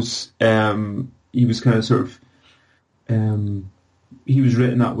suppose, he was kind of sort of, he was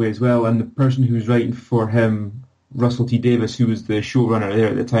written that way as well, and the person who was writing for him, Russell T Davies, who was the showrunner there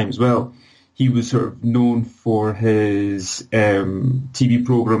at the time as well, he was sort of known for his TV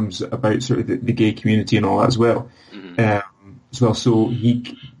programs about sort of the gay community and all that as well. So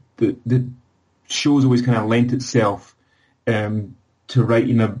the show's always kind of lent itself to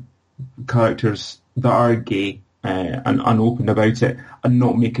writing characters that are gay and unopened about it, and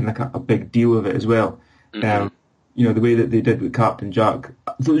not making like a big deal of it as well. The way that they did with Captain Jack,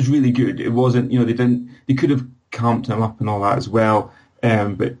 I thought it was really good. It wasn't, they could have camped him up and all that as well,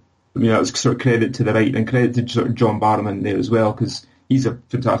 but that was sort of credit to the writing and credit to sort of John Barrowman there as well, because he's a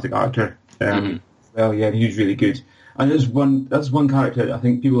fantastic actor. Well, yeah, he was really good. And that's one character that I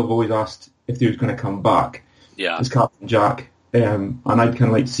think people have always asked if they was going to come back. Yeah, is Captain Jack. And I'd kind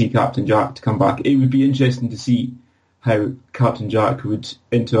of like to see Captain Jack to come back. It would be interesting to see how Captain Jack would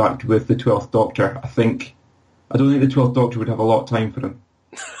interact with the 12th Doctor. I don't think the 12th Doctor would have a lot of time for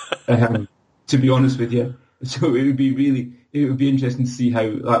him, to be honest with you. So it would be interesting to see how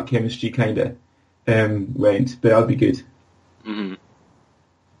that chemistry kind of went, but that'll be good. Mm-hmm.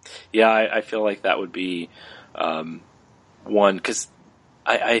 Yeah, I feel like that would be one, because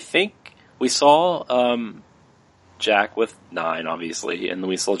I think we saw Jack with 9, obviously, and then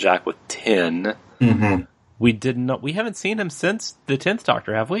we saw Jack with 10. Mm-hmm. We haven't seen him since the 10th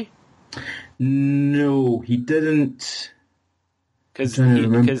Doctor, have we? No, he didn't.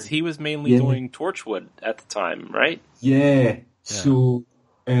 Because he was mainly doing Torchwood at the time, right? Yeah. So,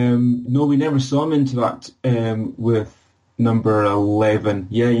 no, we never saw him interact with number 11.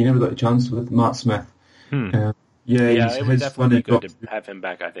 Yeah, you never got a chance with Matt Smith. It would definitely be good to have him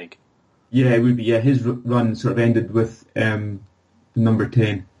back, I think. Yeah, it would be. Yeah, his run sort of ended with the number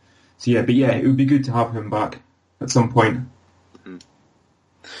 10. So yeah, but yeah, it would be good to have him back at some point. Mm-hmm.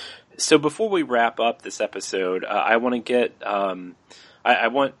 So before we wrap up this episode, I want to get I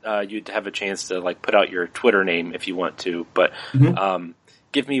want you to have a chance to like put out your Twitter name if you want to, but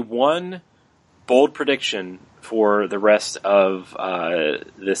give me one bold prediction for the rest of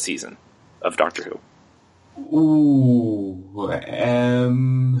this season of Doctor Who. Ooh,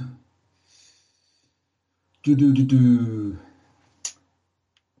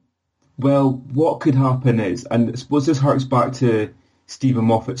 Well, what could happen is, and I suppose this harks back to Stephen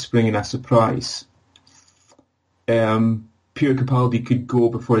Moffat springing a surprise. Peter Capaldi could go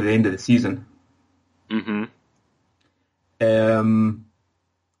before the end of the season. Mm-hmm. And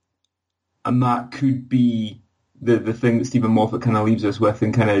that could be the thing that Stephen Moffat kind of leaves us with,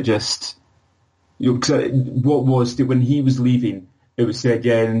 and kind of just, cause what was that when he was leaving, it was said,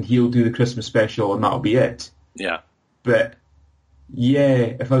 and he'll do the Christmas special and that'll be it. Yeah. But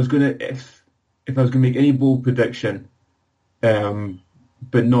yeah, if I was gonna make any bold prediction,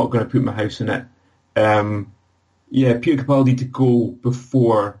 but not gonna put my house in it, Peter Capaldi to go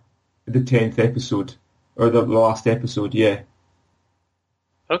before the 10th episode or the last episode. Yeah.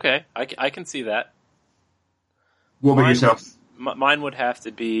 Okay, I can see that. What about yourself? Mine would have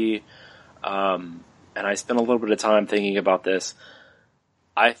to be, and I spent a little bit of time thinking about this.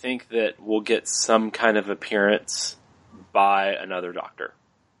 I think that we'll get some kind of appearance by another Doctor.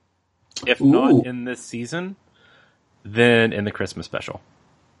 If not in this season, then in the Christmas special.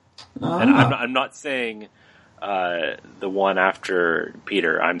 And I'm not saying the one after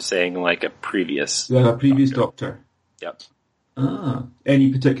Peter. I'm saying like a previous Doctor. Yep.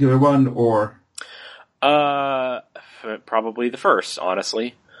 Any particular one, or? Probably the first,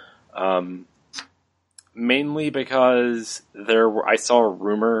 honestly. Mainly because I saw a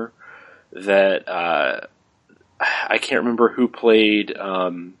rumor that I can't remember who played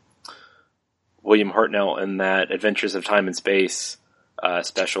William Hartnell in that Adventures of Time and Space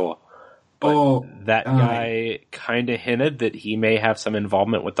special. But that guy kind of hinted that he may have some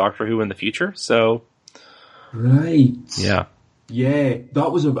involvement with Doctor Who in the future. So, right, yeah.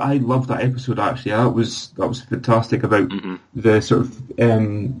 I loved that episode actually. That was fantastic about the sort of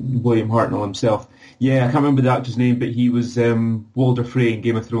William Hartnell himself. Yeah, I can't remember the actor's name, but he was Walder Frey in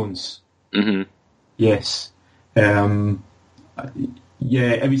Game of Thrones. Mm-hmm. Yes. Every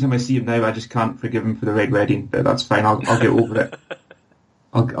time I see him now, I just can't forgive him for the Red Wedding, but that's fine. I'll get over it.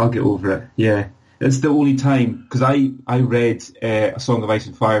 I'll get over it. Yeah, it's the only time, because I read A Song of Ice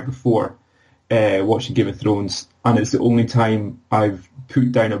and Fire before watching Game of Thrones, and it's the only time I've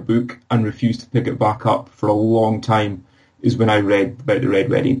put down a book and refused to pick it back up for a long time is when I read about the Red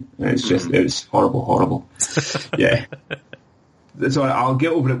Wedding, and it's just it was horrible. Yeah, so I'll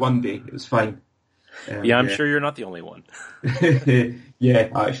get over it one day. It's fine. I'm sure you're not the only one. Actually,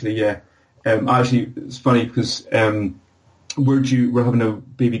 it's funny because we're having a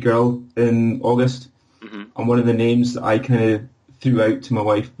baby girl in August, and one of the names that I kind of threw out to my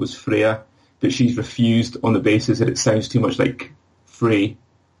wife was Freya, but she's refused on the basis that it sounds too much like Frey,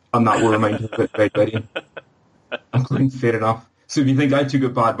 and that will remind her about Red Wedding. I'm going, fair enough. So if you think I took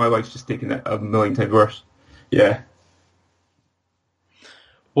it bad, my wife's just taking it a million times worse. Yeah.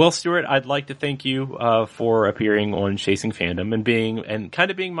 Well, Stuart, I'd like to thank you for appearing on Chasing Fandom and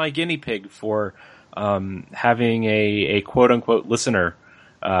being my guinea pig for having a quote unquote listener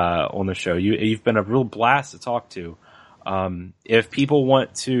on the show. You've been a real blast to talk to. If people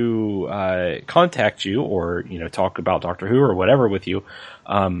want to contact you or talk about Doctor Who or whatever with you,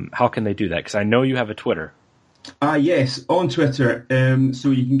 how can they do that? Because I know you have a Twitter. Yes, on Twitter.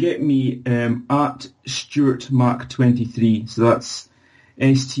 So you can get me at StuartMac23. So that's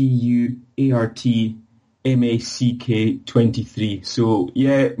StuartMack23. So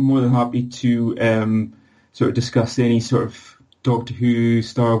yeah, more than happy to sort of discuss any sort of Doctor Who,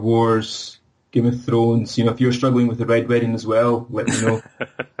 Star Wars, Game of Thrones. You know, if you're struggling with the Red Wedding as well, let me know.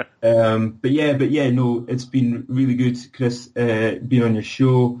 But yeah, no, it's been really good, Chris, being on your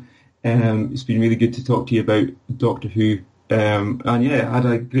show. It's been really good to talk to you about Doctor Who. And yeah, I had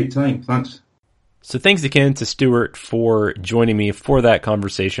a great time. Thanks. So thanks again to Stuart for joining me for that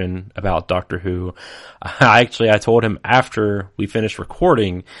conversation about Doctor Who. I told him after we finished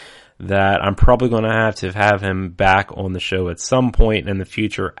recording that I'm probably going to have him back on the show at some point in the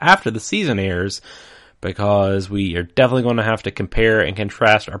future after the season airs, because we are definitely going to have to compare and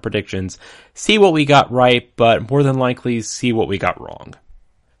contrast our predictions, see what we got right, but more than likely see what we got wrong.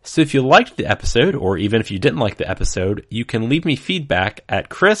 So if you liked the episode, or even if you didn't like the episode, you can leave me feedback at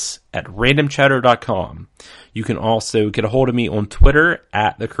chris@randomchatter.com. You can also get a hold of me on Twitter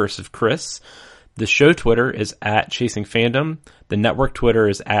at @thecurseofchris. The show Twitter is at Chasing Fandom. The network Twitter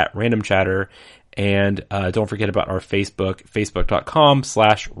is at Random Chatter. And don't forget about our Facebook,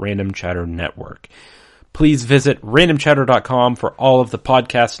 facebook.com/Random Chatter Network. Please visit randomchatter.com for all of the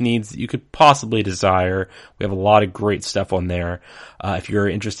podcast needs that you could possibly desire. We have a lot of great stuff on there. If you're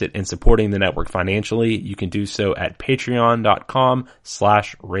interested in supporting the network financially, you can do so at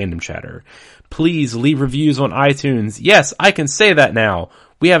patreon.com/randomchatter. Please leave reviews on iTunes. Yes, I can say that now.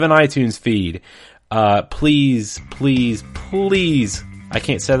 We have an iTunes feed. Please, I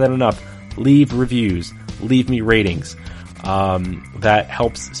can't say that enough. Leave reviews. Leave me ratings. That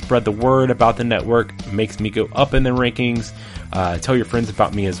helps spread the word about the network, makes me go up in the rankings. Tell your friends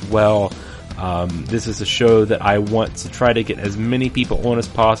about me as well. This is a show that I want to try to get as many people on as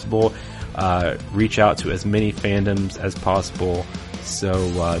possible, reach out to as many fandoms as possible. So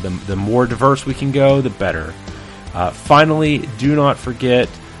the more diverse we can go, the better. Finally, do not forget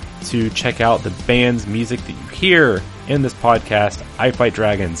to check out the band's music that you hear in this podcast, I Fight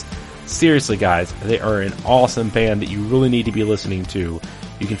Dragons. Seriously, guys, they are an awesome band that you really need to be listening to.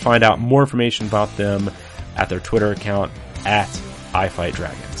 You can find out more information about them at their Twitter account at I Fight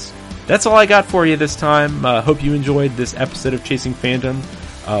Dragons. That's all I got for you this time. Hope you enjoyed this episode of Chasing Fandom.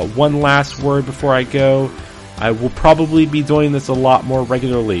 One last word before I go. I will probably be doing this a lot more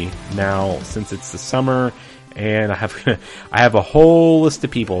regularly now since it's the summer, and I have a whole list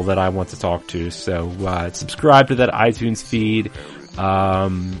of people that I want to talk to. So subscribe to that iTunes feed.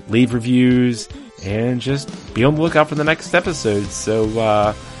 Leave reviews, and just be on the lookout for the next episode. So,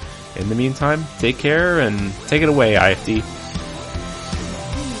 in the meantime, take care and take it away, IFD.